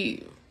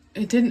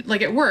it didn't,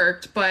 like, it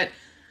worked, but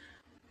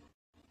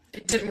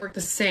it didn't work the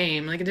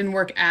same. Like, it didn't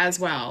work as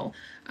well.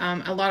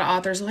 A lot of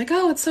authors are like,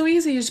 oh, it's so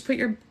easy. You just put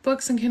your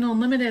books in Kindle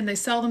Unlimited and they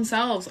sell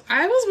themselves.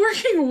 I was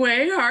working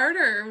way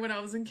harder when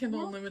I was in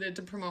Kindle Unlimited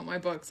to promote my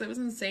books. It was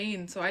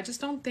insane. So I just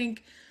don't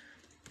think,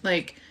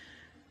 like,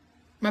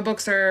 my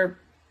books are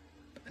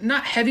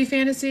not heavy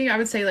fantasy. I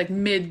would say like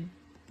mid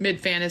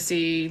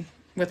fantasy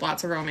with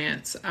lots of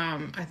romance.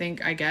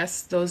 I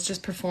guess those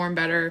just perform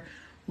better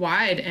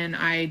wide, and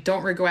I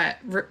don't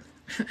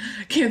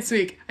can't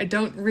speak. I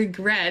don't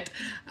regret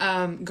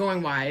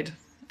going wide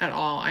at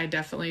all. I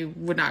definitely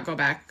would not go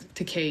back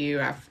to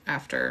KU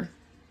after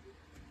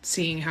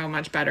seeing how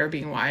much better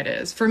being wide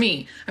is for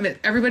me. I mean,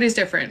 everybody's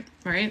different,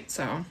 right?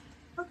 So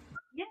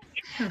Yeah.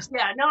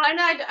 Yeah, no, and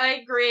I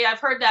agree. I've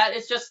heard that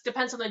it just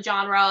depends on the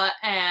genre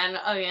and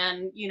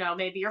again,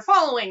 maybe your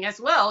following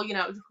as well,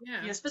 yeah,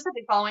 your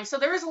specific following. So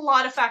there is a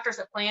lot of factors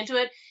that play into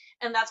it,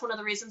 and that's one of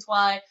the reasons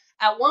why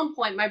at one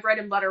point my bread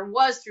and butter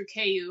was through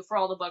KU for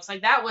all the books.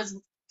 Like that was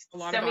a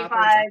lot of 75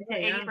 authors.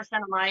 to Yeah.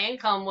 80% of my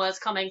income was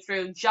coming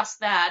through just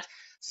that.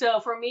 So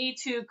for me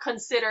to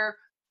consider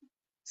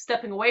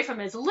stepping away from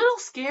it is a little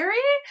scary.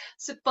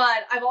 So,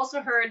 but I've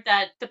also heard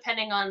that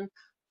depending on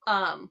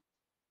um,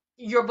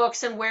 your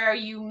books and where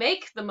you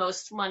make the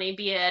most money,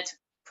 be it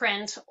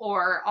print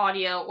or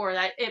audio, or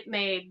that it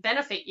may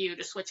benefit you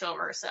to switch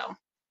over. So,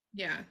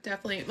 Yeah,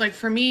 definitely. Like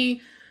for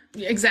me,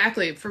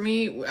 exactly. For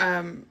me,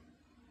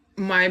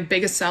 my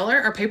biggest seller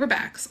are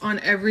paperbacks on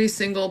every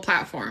single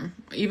platform,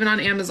 even on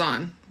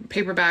Amazon.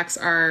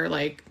 Paperbacks are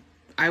like,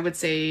 I would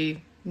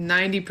say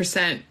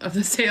 90% of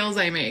the sales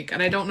I make.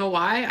 And I don't know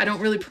why. I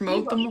don't really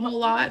promote them a whole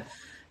lot.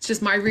 It's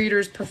just my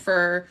readers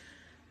prefer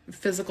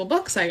physical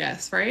books, I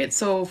guess, right?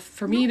 So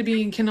for me to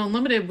be in Kindle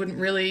Unlimited wouldn't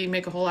really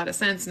make a whole lot of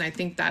sense. And I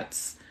think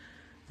that's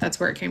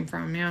where it came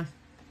from. Yeah.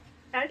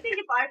 I think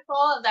if I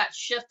saw that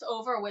shift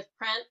over with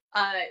print,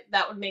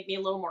 that would make me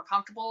a little more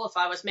comfortable if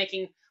I was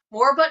making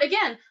more. But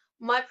again,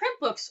 my print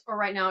books are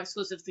right now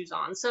exclusive through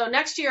Zon. So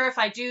next year, if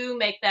I do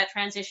make that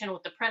transition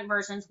with the print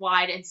versions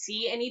wide and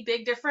see any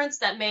big difference,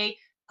 that may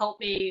help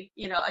me,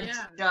 Yeah. adjust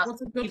Well,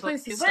 it's a good ebook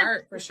place to to it.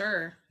 start for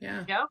sure.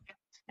 Yeah. Yeah.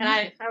 And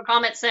I have a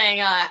comment saying,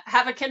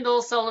 have a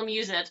Kindle, sell them,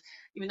 use it,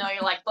 even though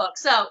you like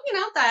books. So,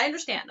 I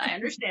understand. I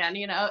understand,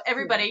 Yeah.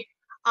 everybody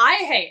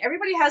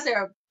has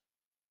their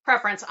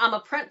preference. I'm a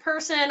print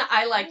person.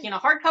 I like,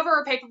 hardcover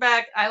or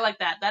paperback. I like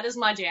that. That is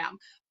my jam.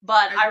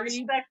 But I I read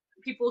respect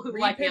people who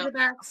read like,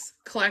 paperbacks,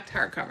 collect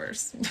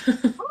hardcovers.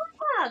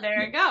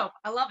 there you go.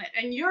 I love it.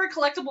 And your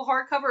collectible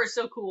hardcover is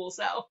so cool.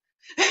 So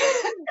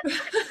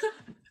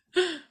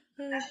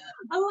I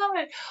love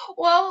it.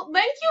 Well,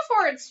 thank you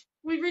for it.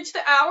 We reached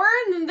the hour,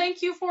 and then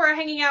thank you for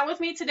hanging out with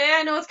me today.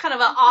 I know it's kind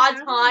of an odd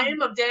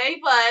time of day,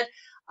 but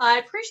I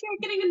appreciate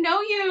getting to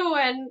know you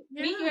and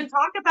meet you and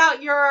talk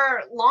about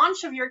your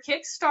launch of your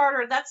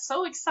Kickstarter. That's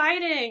so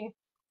exciting.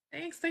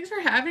 Thanks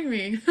for having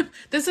me.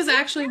 This is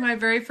actually my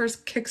very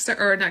first Kickstarter,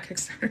 or not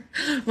Kickstarter,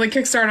 like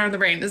Kickstarter on the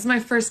brain. This is my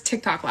first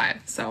TikTok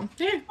live, so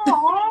yeah.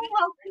 Oh,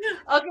 well,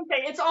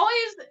 okay. It's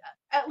always,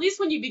 at least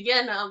when you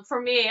begin,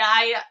 for me,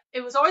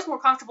 it was always more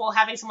comfortable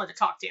having someone to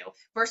talk to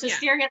versus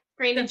staring at the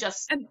screen and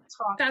just talking.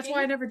 That's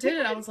why I never did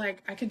it. I was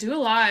like, I could do a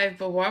live,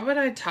 but what would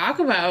I talk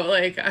about?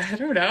 Like, I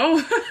don't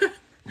know.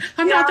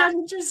 I'm not that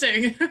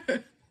interesting.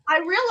 I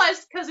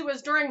realized because it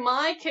was during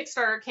my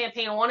Kickstarter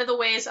campaign, one of the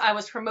ways I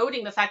was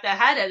promoting the fact that I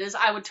had it is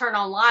I would turn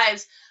on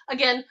lives.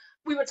 Again,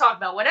 we would talk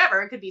about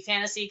whatever. It could be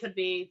fantasy, could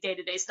be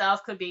day-to-day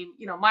stuff, could be,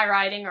 my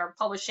writing or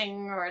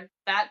publishing or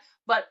that.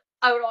 But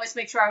I would always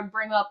make sure I would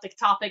bring up the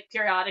topic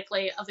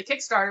periodically of the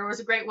Kickstarter. It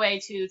was a great way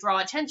to draw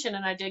attention,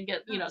 and I did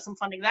get, some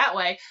funding that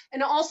way.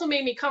 And it also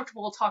made me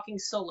comfortable talking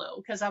solo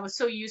because I was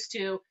so used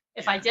to,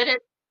 if I did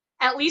it,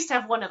 at least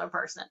have one other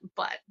person.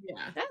 But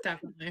yeah,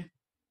 definitely.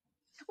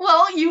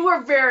 Well, you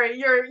were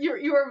very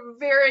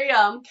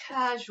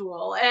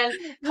casual and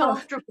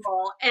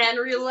comfortable and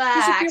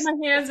relaxed. You should feel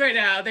my hands right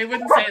now. They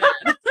wouldn't say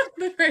that.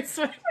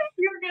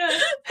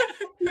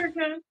 You're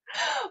good.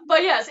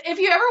 But yes, if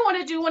you ever want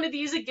to do one of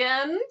these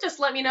again, just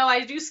let me know.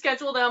 I do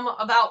schedule them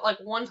about like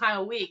one time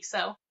a week,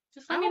 so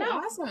just let me know.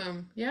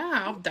 Awesome.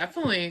 Yeah, I'll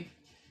definitely.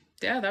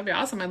 Yeah, that'd be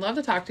awesome. I'd love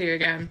to talk to you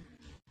again.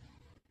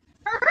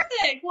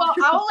 Perfect. Well,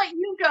 I will let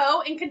you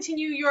go and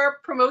continue your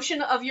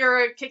promotion of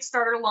your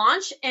Kickstarter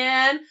launch,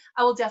 and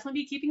I will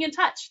definitely be keeping in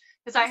touch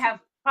because I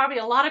have probably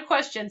a lot of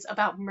questions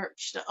about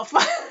merch stuff.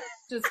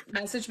 Just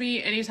message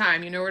me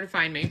anytime. You know where to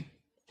find me.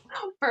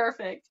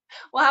 Perfect.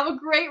 Well, have a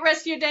great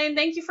rest of your day, and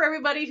thank you for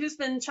everybody who's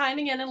been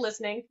chiming in and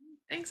listening.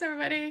 Thanks,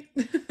 everybody.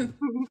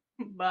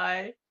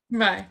 Bye.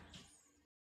 Bye.